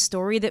Logan's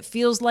story that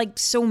feels like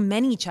so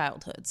many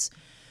childhoods.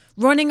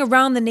 Running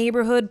around the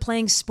neighborhood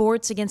playing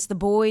sports against the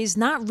boys,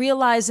 not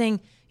realizing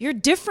you're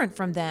different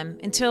from them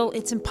until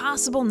it's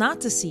impossible not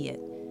to see it.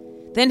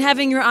 Then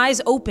having your eyes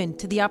open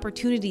to the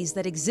opportunities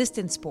that exist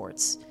in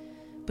sports,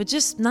 but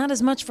just not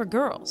as much for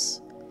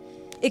girls.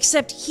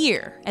 Except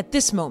here, at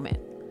this moment,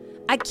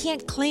 I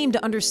can't claim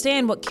to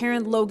understand what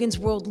Karen Logan's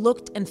world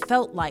looked and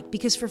felt like,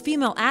 because for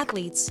female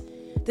athletes,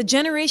 the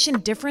generation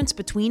difference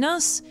between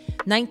us,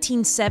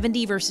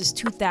 1970 versus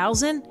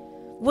 2000,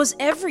 was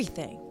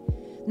everything.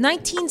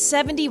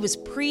 1970 was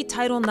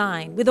pre-Title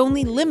IX with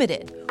only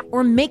limited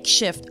or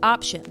makeshift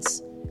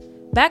options.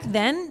 Back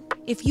then,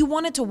 if you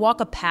wanted to walk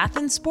a path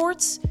in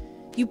sports,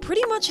 you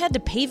pretty much had to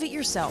pave it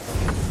yourself.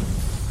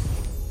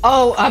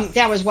 Oh,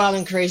 that was wild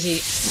and crazy.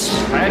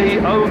 Patty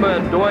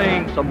Ullman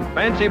doing some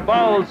fancy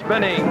ball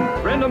spinning.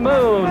 Brenda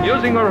Moon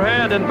using her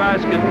head in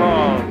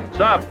basketball.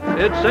 Stop,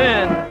 it's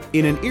in.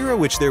 In an era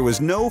which there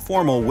was no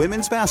formal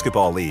women's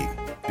basketball league,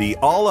 the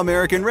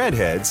All-American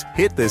Redheads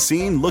hit the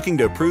scene looking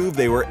to prove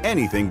they were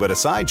anything but a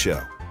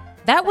sideshow.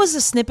 That was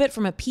a snippet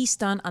from a piece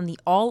done on the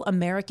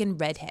All-American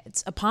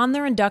Redheads upon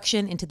their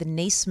induction into the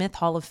Naismith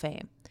Hall of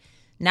Fame.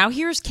 Now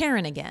here's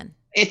Karen again.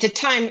 At the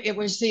time, it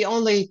was the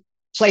only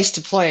place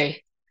to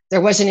play.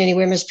 There wasn't any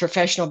women's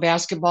professional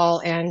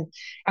basketball, and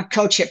a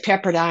coach at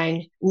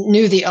Pepperdine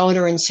knew the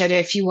owner and said,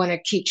 if you want to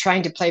keep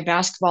trying to play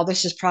basketball,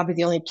 this is probably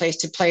the only place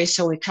to play.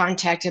 So we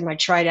contacted him. I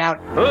tried out.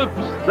 Oops,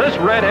 this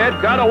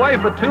redhead got away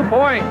for 2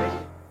 points.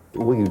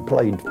 We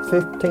played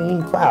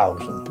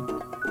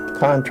 15,000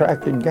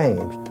 contracted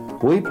games.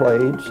 We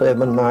played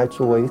 7 nights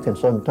a week and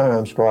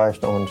sometimes twice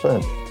on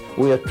Sunday.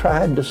 We have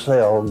tried to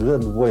sell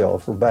goodwill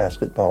for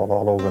basketball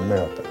all over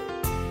America.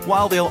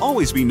 While they'll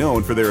always be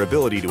known for their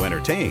ability to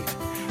entertain,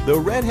 the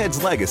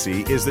Redheads'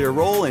 legacy is their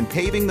role in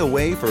paving the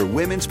way for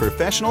women's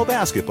professional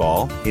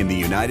basketball in the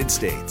United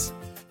States.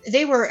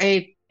 They were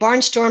a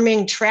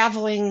barnstorming,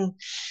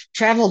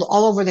 traveled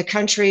all over the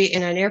country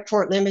in an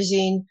airport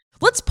limousine.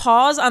 Let's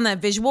pause on that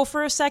visual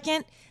for a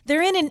second.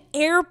 They're in an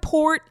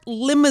airport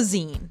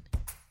limousine.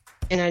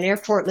 In an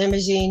airport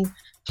limousine,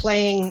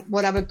 playing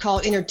what I would call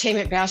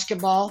entertainment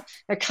basketball.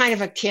 They're kind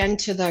of akin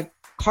to the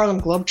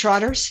Harlem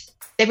Globetrotters.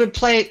 They would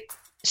play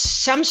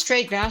some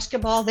straight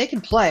basketball. They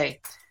could play,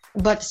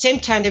 but at the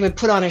same time, they would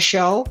put on a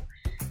show.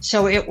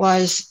 So it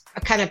was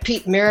a kind of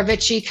Pete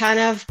Maravich-y kind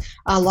of,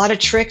 a lot of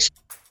tricks.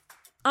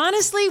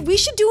 Honestly, we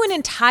should do an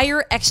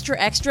entire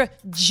extra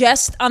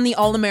just on the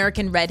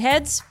All-American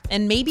Redheads,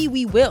 and maybe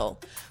we will.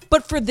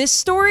 But for this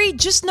story,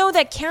 just know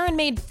that Karen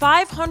made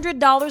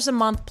 $500 a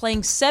month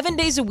playing 7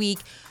 days a week,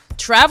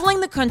 traveling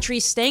the country,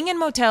 staying in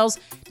motels,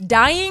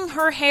 dyeing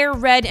her hair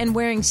red, and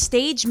wearing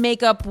stage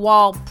makeup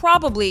while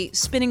probably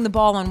spinning the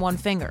ball on one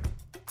finger.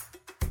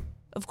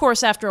 Of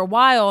course, after a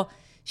while,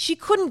 she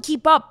couldn't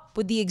keep up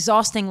with the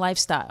exhausting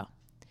lifestyle.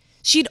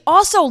 She'd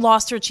also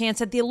lost her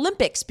chance at the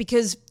Olympics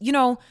because,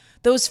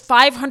 those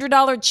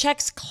 $500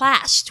 checks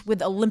clashed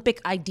with Olympic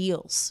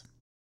ideals.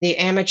 The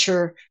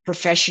amateur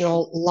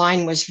professional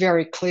line was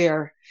very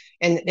clear,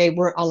 and they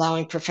weren't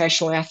allowing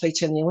professional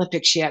athletes in the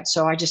Olympics yet,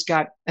 so I just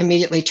got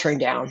immediately turned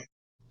down.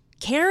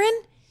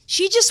 Karen,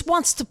 she just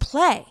wants to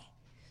play.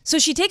 So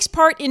she takes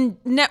part in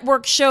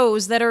network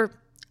shows that are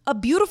a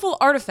beautiful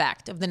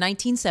artifact of the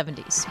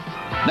 1970s.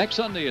 Next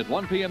Sunday at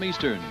 1 p.m.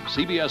 Eastern,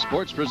 CBS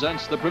Sports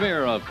presents the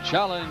premiere of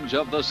Challenge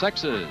of the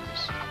Sexes.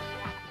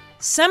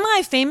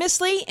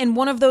 Semi-famously, in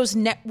one of those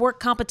network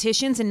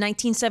competitions in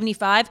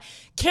 1975,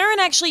 Karen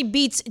actually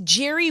beats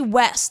Jerry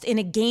West in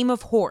a game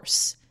of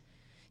horse.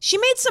 She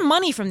made some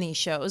money from these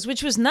shows,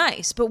 which was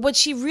nice, but what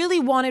she really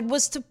wanted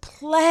was to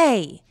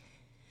play.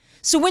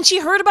 So when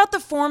she heard about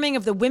the forming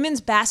of the Women's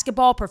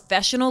Basketball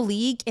Professional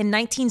League in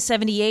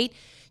 1978,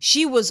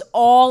 she was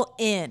all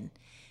in.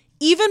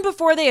 Even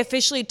before they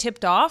officially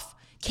tipped off,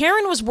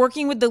 Karen was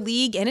working with the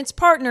league and its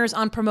partners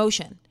on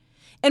promotion.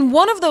 And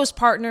one of those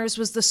partners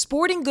was the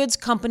sporting goods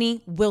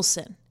company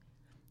Wilson.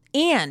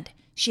 And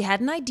she had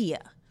an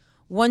idea,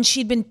 one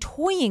she'd been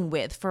toying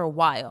with for a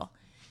while.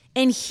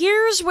 And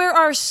here's where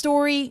our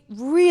story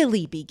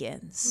really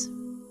begins.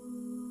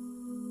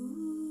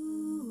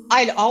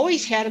 I'd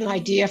always had an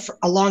idea for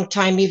a long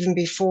time, even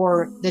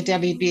before the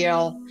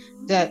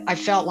WBL, that I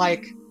felt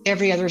like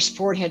every other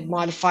sport had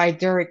modified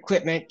their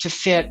equipment to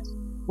fit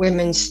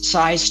women's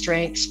size,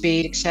 strength,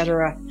 speed,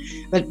 etc.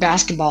 But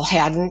basketball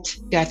hadn't.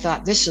 I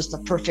thought, this is the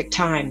perfect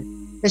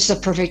time. This is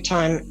the perfect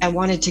time. I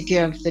wanted to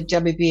give the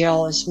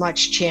WBL as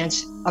much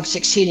chance of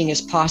succeeding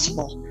as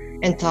possible,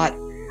 and thought,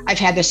 I've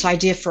had this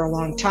idea for a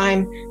long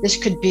time.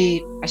 This could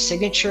be a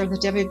signature of the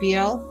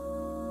WBL.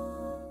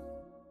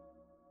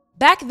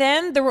 Back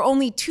then, there were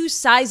only 2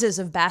 sizes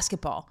of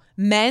basketball.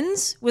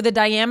 Men's with a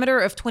diameter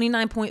of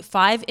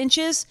 29.5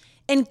 inches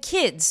and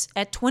kids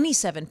at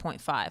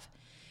 27.5.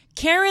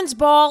 Karen's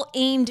ball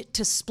aimed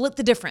to split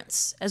the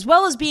difference, as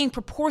well as being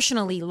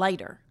proportionally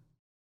lighter.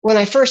 When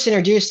I first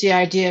introduced the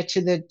idea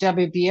to the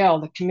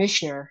WBL, the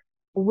commissioner,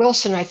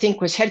 Wilson, I think,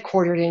 was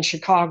headquartered in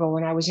Chicago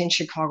when I was in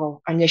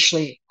Chicago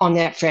initially on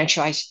that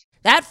franchise.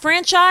 That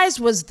franchise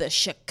was the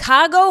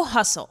Chicago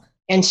Hustle.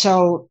 And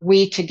so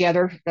we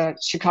together, the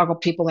Chicago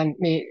people and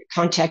me,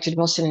 contacted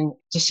Wilson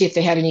to see if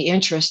they had any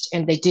interest,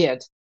 and they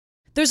did.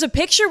 There's a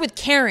picture with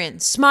Karen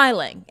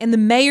smiling and the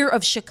mayor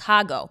of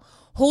Chicago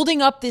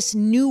holding up this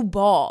new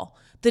ball,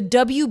 the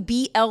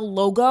WBL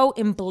logo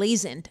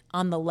emblazoned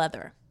on the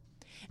leather.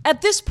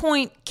 At this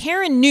point,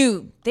 Karen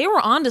knew they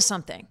were onto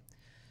something.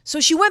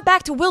 So she went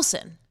back to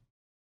Wilson.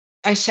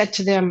 I said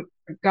to them,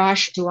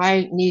 gosh, do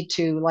I need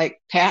to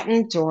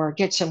patent or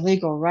get some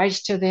legal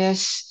rights to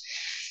this?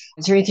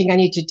 Is there anything I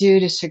need to do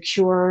to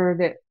secure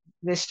that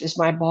this is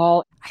my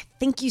ball? I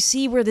think you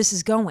see where this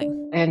is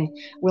going. And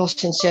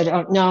Wilson said,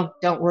 oh, no,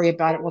 don't worry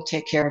about it. We'll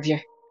take care of you.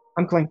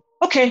 I'm going,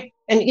 okay.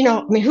 And,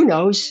 who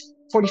knows?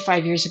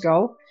 45 years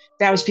ago,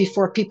 that was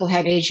before people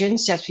had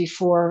agents. That's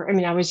before,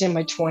 I was in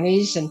my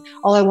 20s, and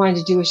all I wanted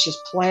to do was just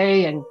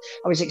play. And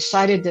I was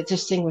excited that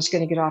this thing was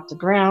going to get off the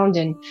ground.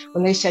 And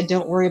when they said,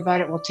 don't worry about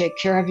it, we'll take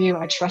care of you,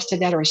 I trusted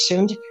that, or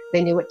assumed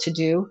they knew what to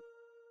do.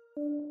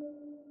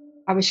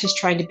 I was just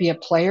trying to be a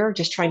player,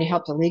 just trying to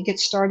help the league get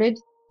started.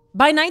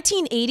 By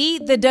 1980,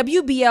 the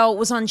WBL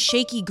was on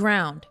shaky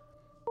ground.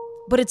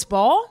 But its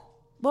ball?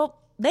 Well,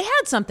 they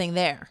had something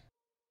there.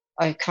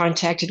 I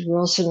contacted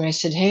Wilson and I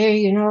said,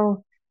 hey,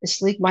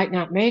 this league might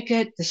not make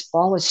it. This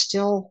ball is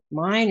still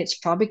mine. It's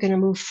probably going to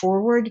move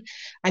forward.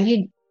 I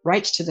need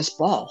rights to this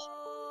ball.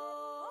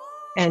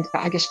 And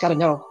I just got to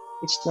know,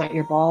 it's not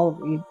your ball.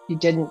 You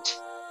didn't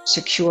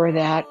secure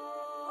that.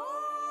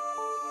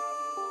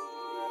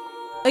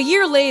 A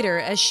year later,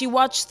 as she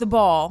watched the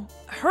ball,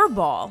 her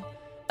ball,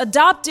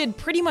 adopted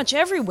pretty much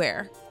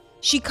everywhere,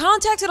 she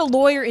contacted a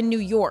lawyer in New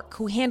York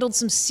who handled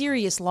some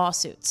serious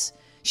lawsuits.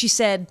 She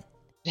said,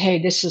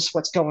 hey, this is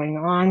what's going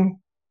on.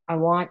 I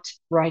want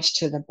rights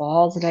to the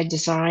ball that I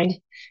designed.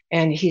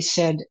 And he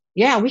said,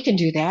 yeah, we can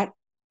do that.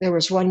 There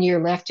was 1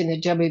 year left in the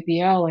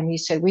WBL, and he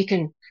said, we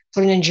can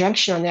put an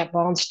injunction on that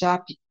ball and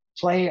stop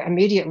play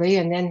immediately,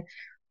 and then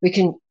we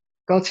can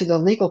go through the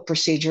legal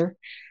procedure.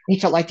 He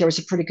felt like there was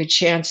a pretty good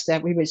chance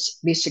that we would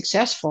be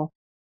successful.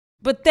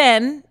 But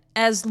then,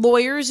 as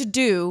lawyers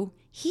do,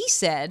 he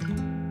said,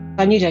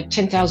 I need a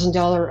 $10,000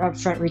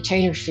 upfront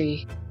retainer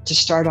fee to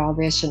start all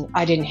this, and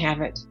I didn't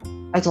have it.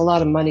 That's a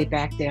lot of money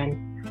back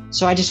then.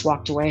 So I just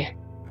walked away.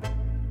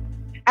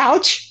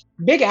 Ouch!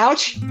 Big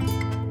ouch!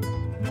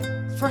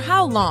 For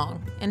how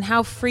long and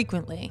how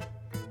frequently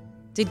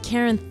did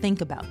Karen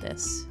think about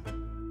this?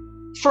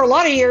 For a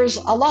lot of years,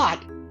 a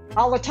lot.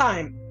 All the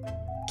time.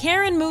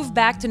 Karen moved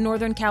back to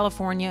Northern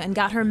California and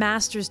got her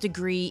master's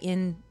degree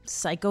in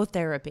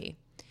psychotherapy.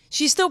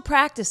 She still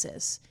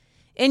practices.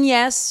 And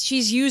yes,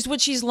 she's used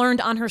what she's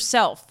learned on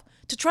herself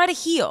to try to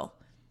heal.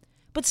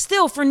 But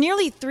still, for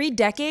nearly 3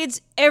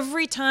 decades,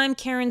 every time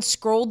Karen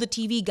scrolled the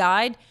TV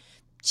guide,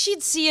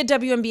 she'd see a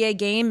WNBA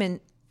game and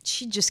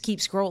she'd just keep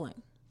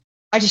scrolling.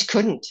 I just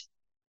couldn't.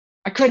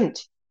 I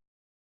couldn't.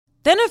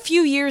 Then a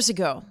few years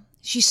ago,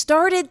 she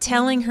started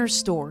telling her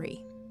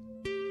story.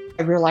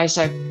 I realized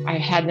I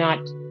had not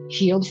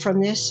healed from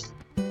this.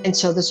 And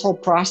so this whole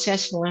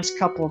process in the last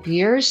couple of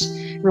years,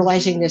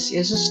 realizing this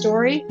is a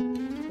story,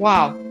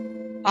 wow,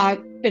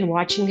 I've been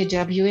watching the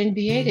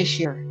WNBA this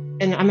year,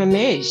 and I'm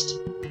amazed.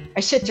 I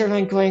sit there and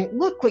I'm going,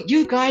 look what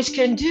you guys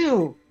can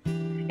do.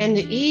 And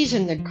the ease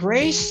and the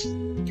grace,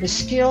 the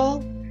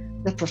skill,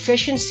 the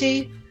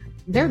proficiency,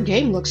 their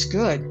game looks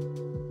good.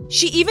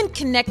 She even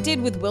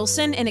connected with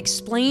Wilson and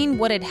explained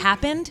what had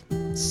happened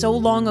so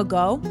long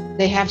ago.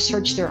 They have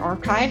searched their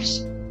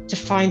archives to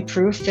find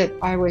proof that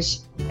I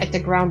was at the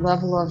ground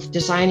level of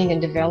designing and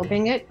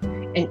developing it.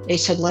 And they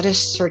said, let us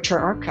search our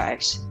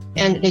archives.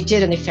 And they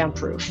did, and they found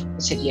proof. I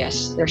said,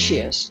 yes, there she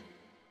is.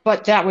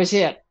 But that was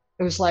it.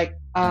 It was like,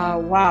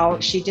 wow,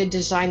 she did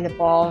design the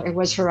ball. It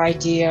was her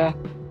idea,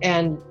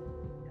 and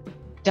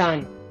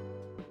done.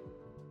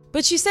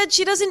 But she said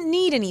she doesn't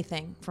need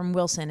anything from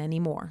Wilson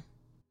anymore.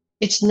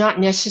 It's not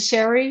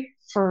necessary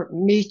for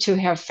me to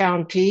have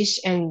found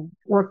peace and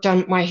worked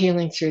on my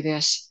healing through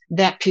this.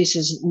 That piece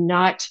is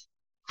not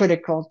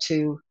critical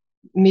to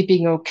me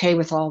being okay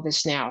with all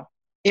this now.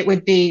 It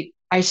would be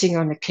icing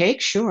on the cake,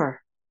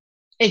 sure.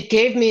 It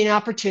gave me an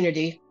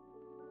opportunity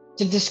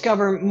to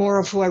discover more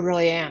of who I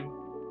really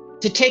am,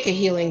 to take a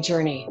healing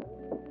journey,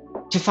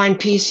 to find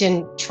peace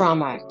in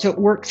trauma, to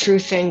work through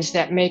things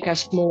that make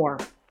us more.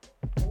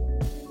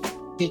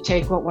 You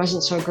take what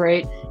wasn't so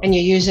great and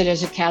you use it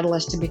as a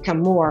catalyst to become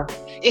more.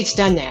 It's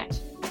done that.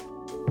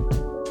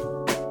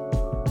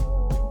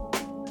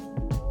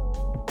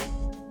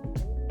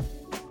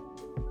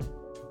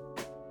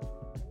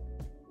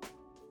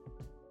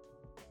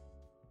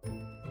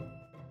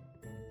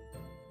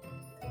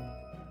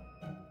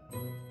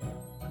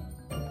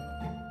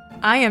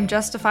 I am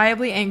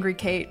justifiably angry,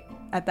 Kate,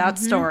 at that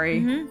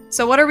story.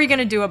 So what are we going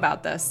to do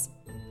about this?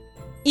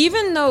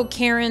 Even though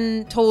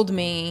Karen told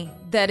me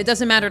that it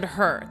doesn't matter to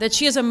her, that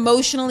she has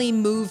emotionally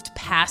moved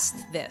past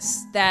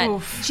this,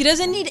 that she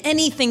doesn't need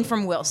anything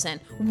from Wilson.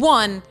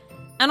 1,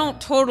 I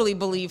don't totally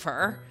believe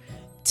her.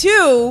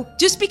 2,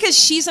 just because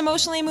she's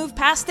emotionally moved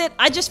past it,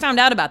 I just found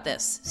out about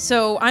this.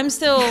 So I'm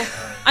still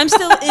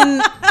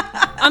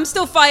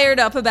fired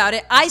up about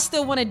it. I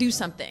still want to do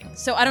something.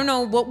 So I don't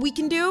know what we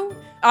can do.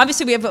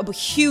 Obviously, we have a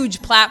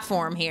huge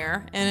platform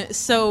here. And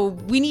so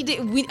we need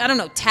to, I don't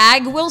know,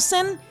 tag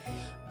Wilson?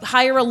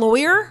 Hire a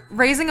lawyer?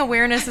 Raising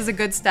awareness is a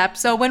good step.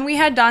 So when we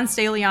had Dawn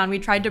Staley on, we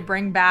tried to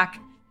bring back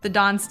the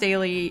Dawn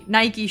Staley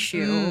Nike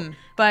shoe.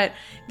 But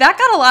that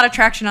got a lot of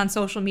traction on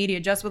social media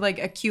just with like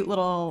a cute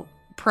little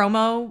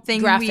promo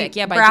thing. Graphic,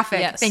 graphic.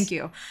 Yes. Thank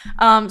you.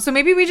 So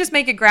maybe we just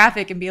make it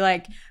graphic and be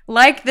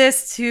like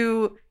this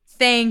to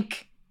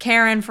thank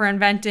Karen for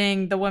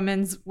inventing the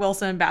women's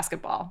Wilson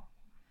basketball.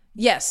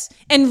 Yes.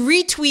 And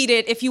retweet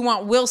it if you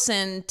want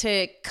Wilson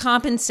to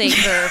compensate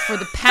her for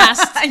the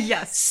past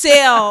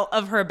sale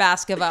of her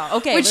basketball.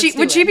 Okay.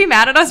 Would she be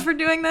mad at us for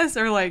doing this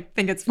or like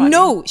think it's funny?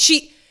 No,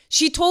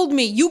 she told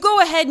me, you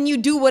go ahead and you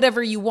do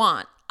whatever you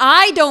want.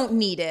 I don't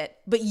need it,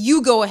 but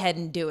you go ahead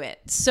and do it.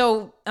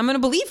 So I'm going to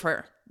believe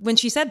her when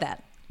she said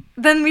that.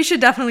 Then we should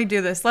definitely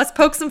do this. Let's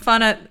poke some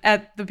fun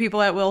at the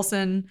people at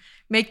Wilson,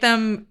 make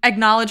them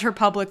acknowledge her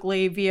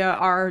publicly via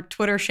our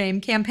Twitter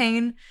shame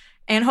campaign.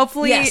 And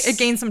hopefully it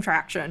gains some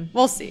traction.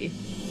 We'll see.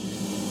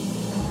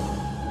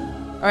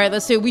 All right,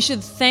 let's see. We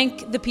should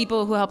thank the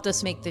people who helped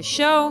us make this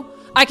show.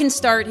 I can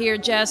start here,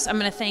 Jess. I'm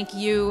going to thank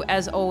you,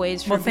 as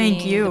always, for being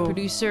the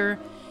producer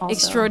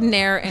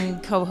extraordinaire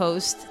and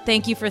co-host.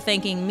 Thank you for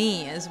thanking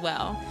me as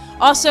well.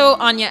 Also,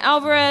 Anya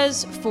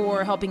Alvarez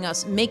for helping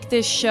us make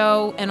this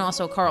show, and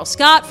also Carl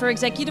Scott for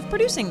executive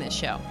producing this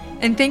show.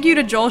 And thank you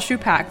to Joel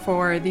Shupak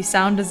for the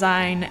sound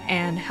design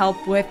and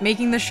help with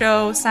making the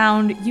show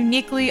sound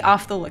uniquely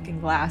off the looking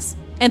glass.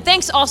 And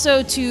thanks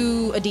also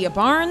to Adia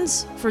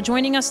Barnes for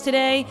joining us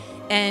today,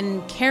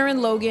 and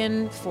Karen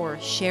Logan for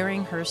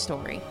sharing her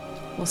story.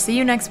 We'll see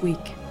you next week.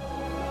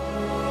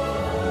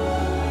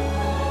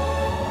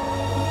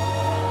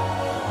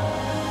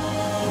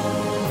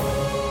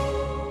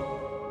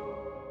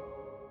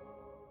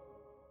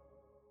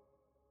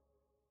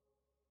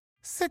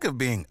 Sick of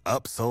being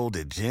upsold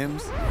at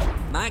gyms?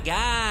 My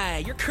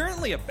guy, you're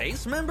currently a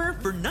base member?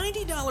 For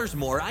 $90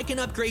 more, I can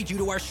upgrade you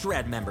to our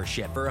Shred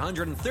membership. For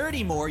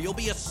 $130 more, you'll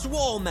be a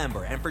Swole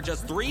member. And for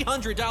just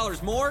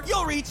 $300 more,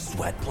 you'll reach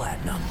Sweat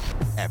Platinum.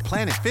 At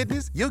Planet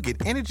Fitness, you'll get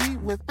energy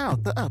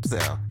without the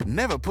upsell.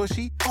 Never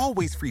pushy,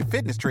 always free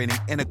fitness training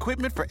and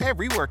equipment for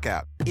every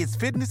workout. It's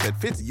fitness that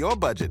fits your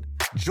budget.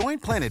 Join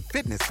Planet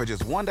Fitness for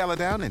just $1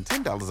 down and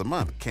 $10 a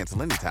month.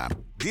 Cancel anytime.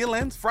 Deal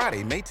ends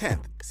Friday, May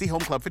 10th. See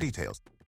Home Club for details.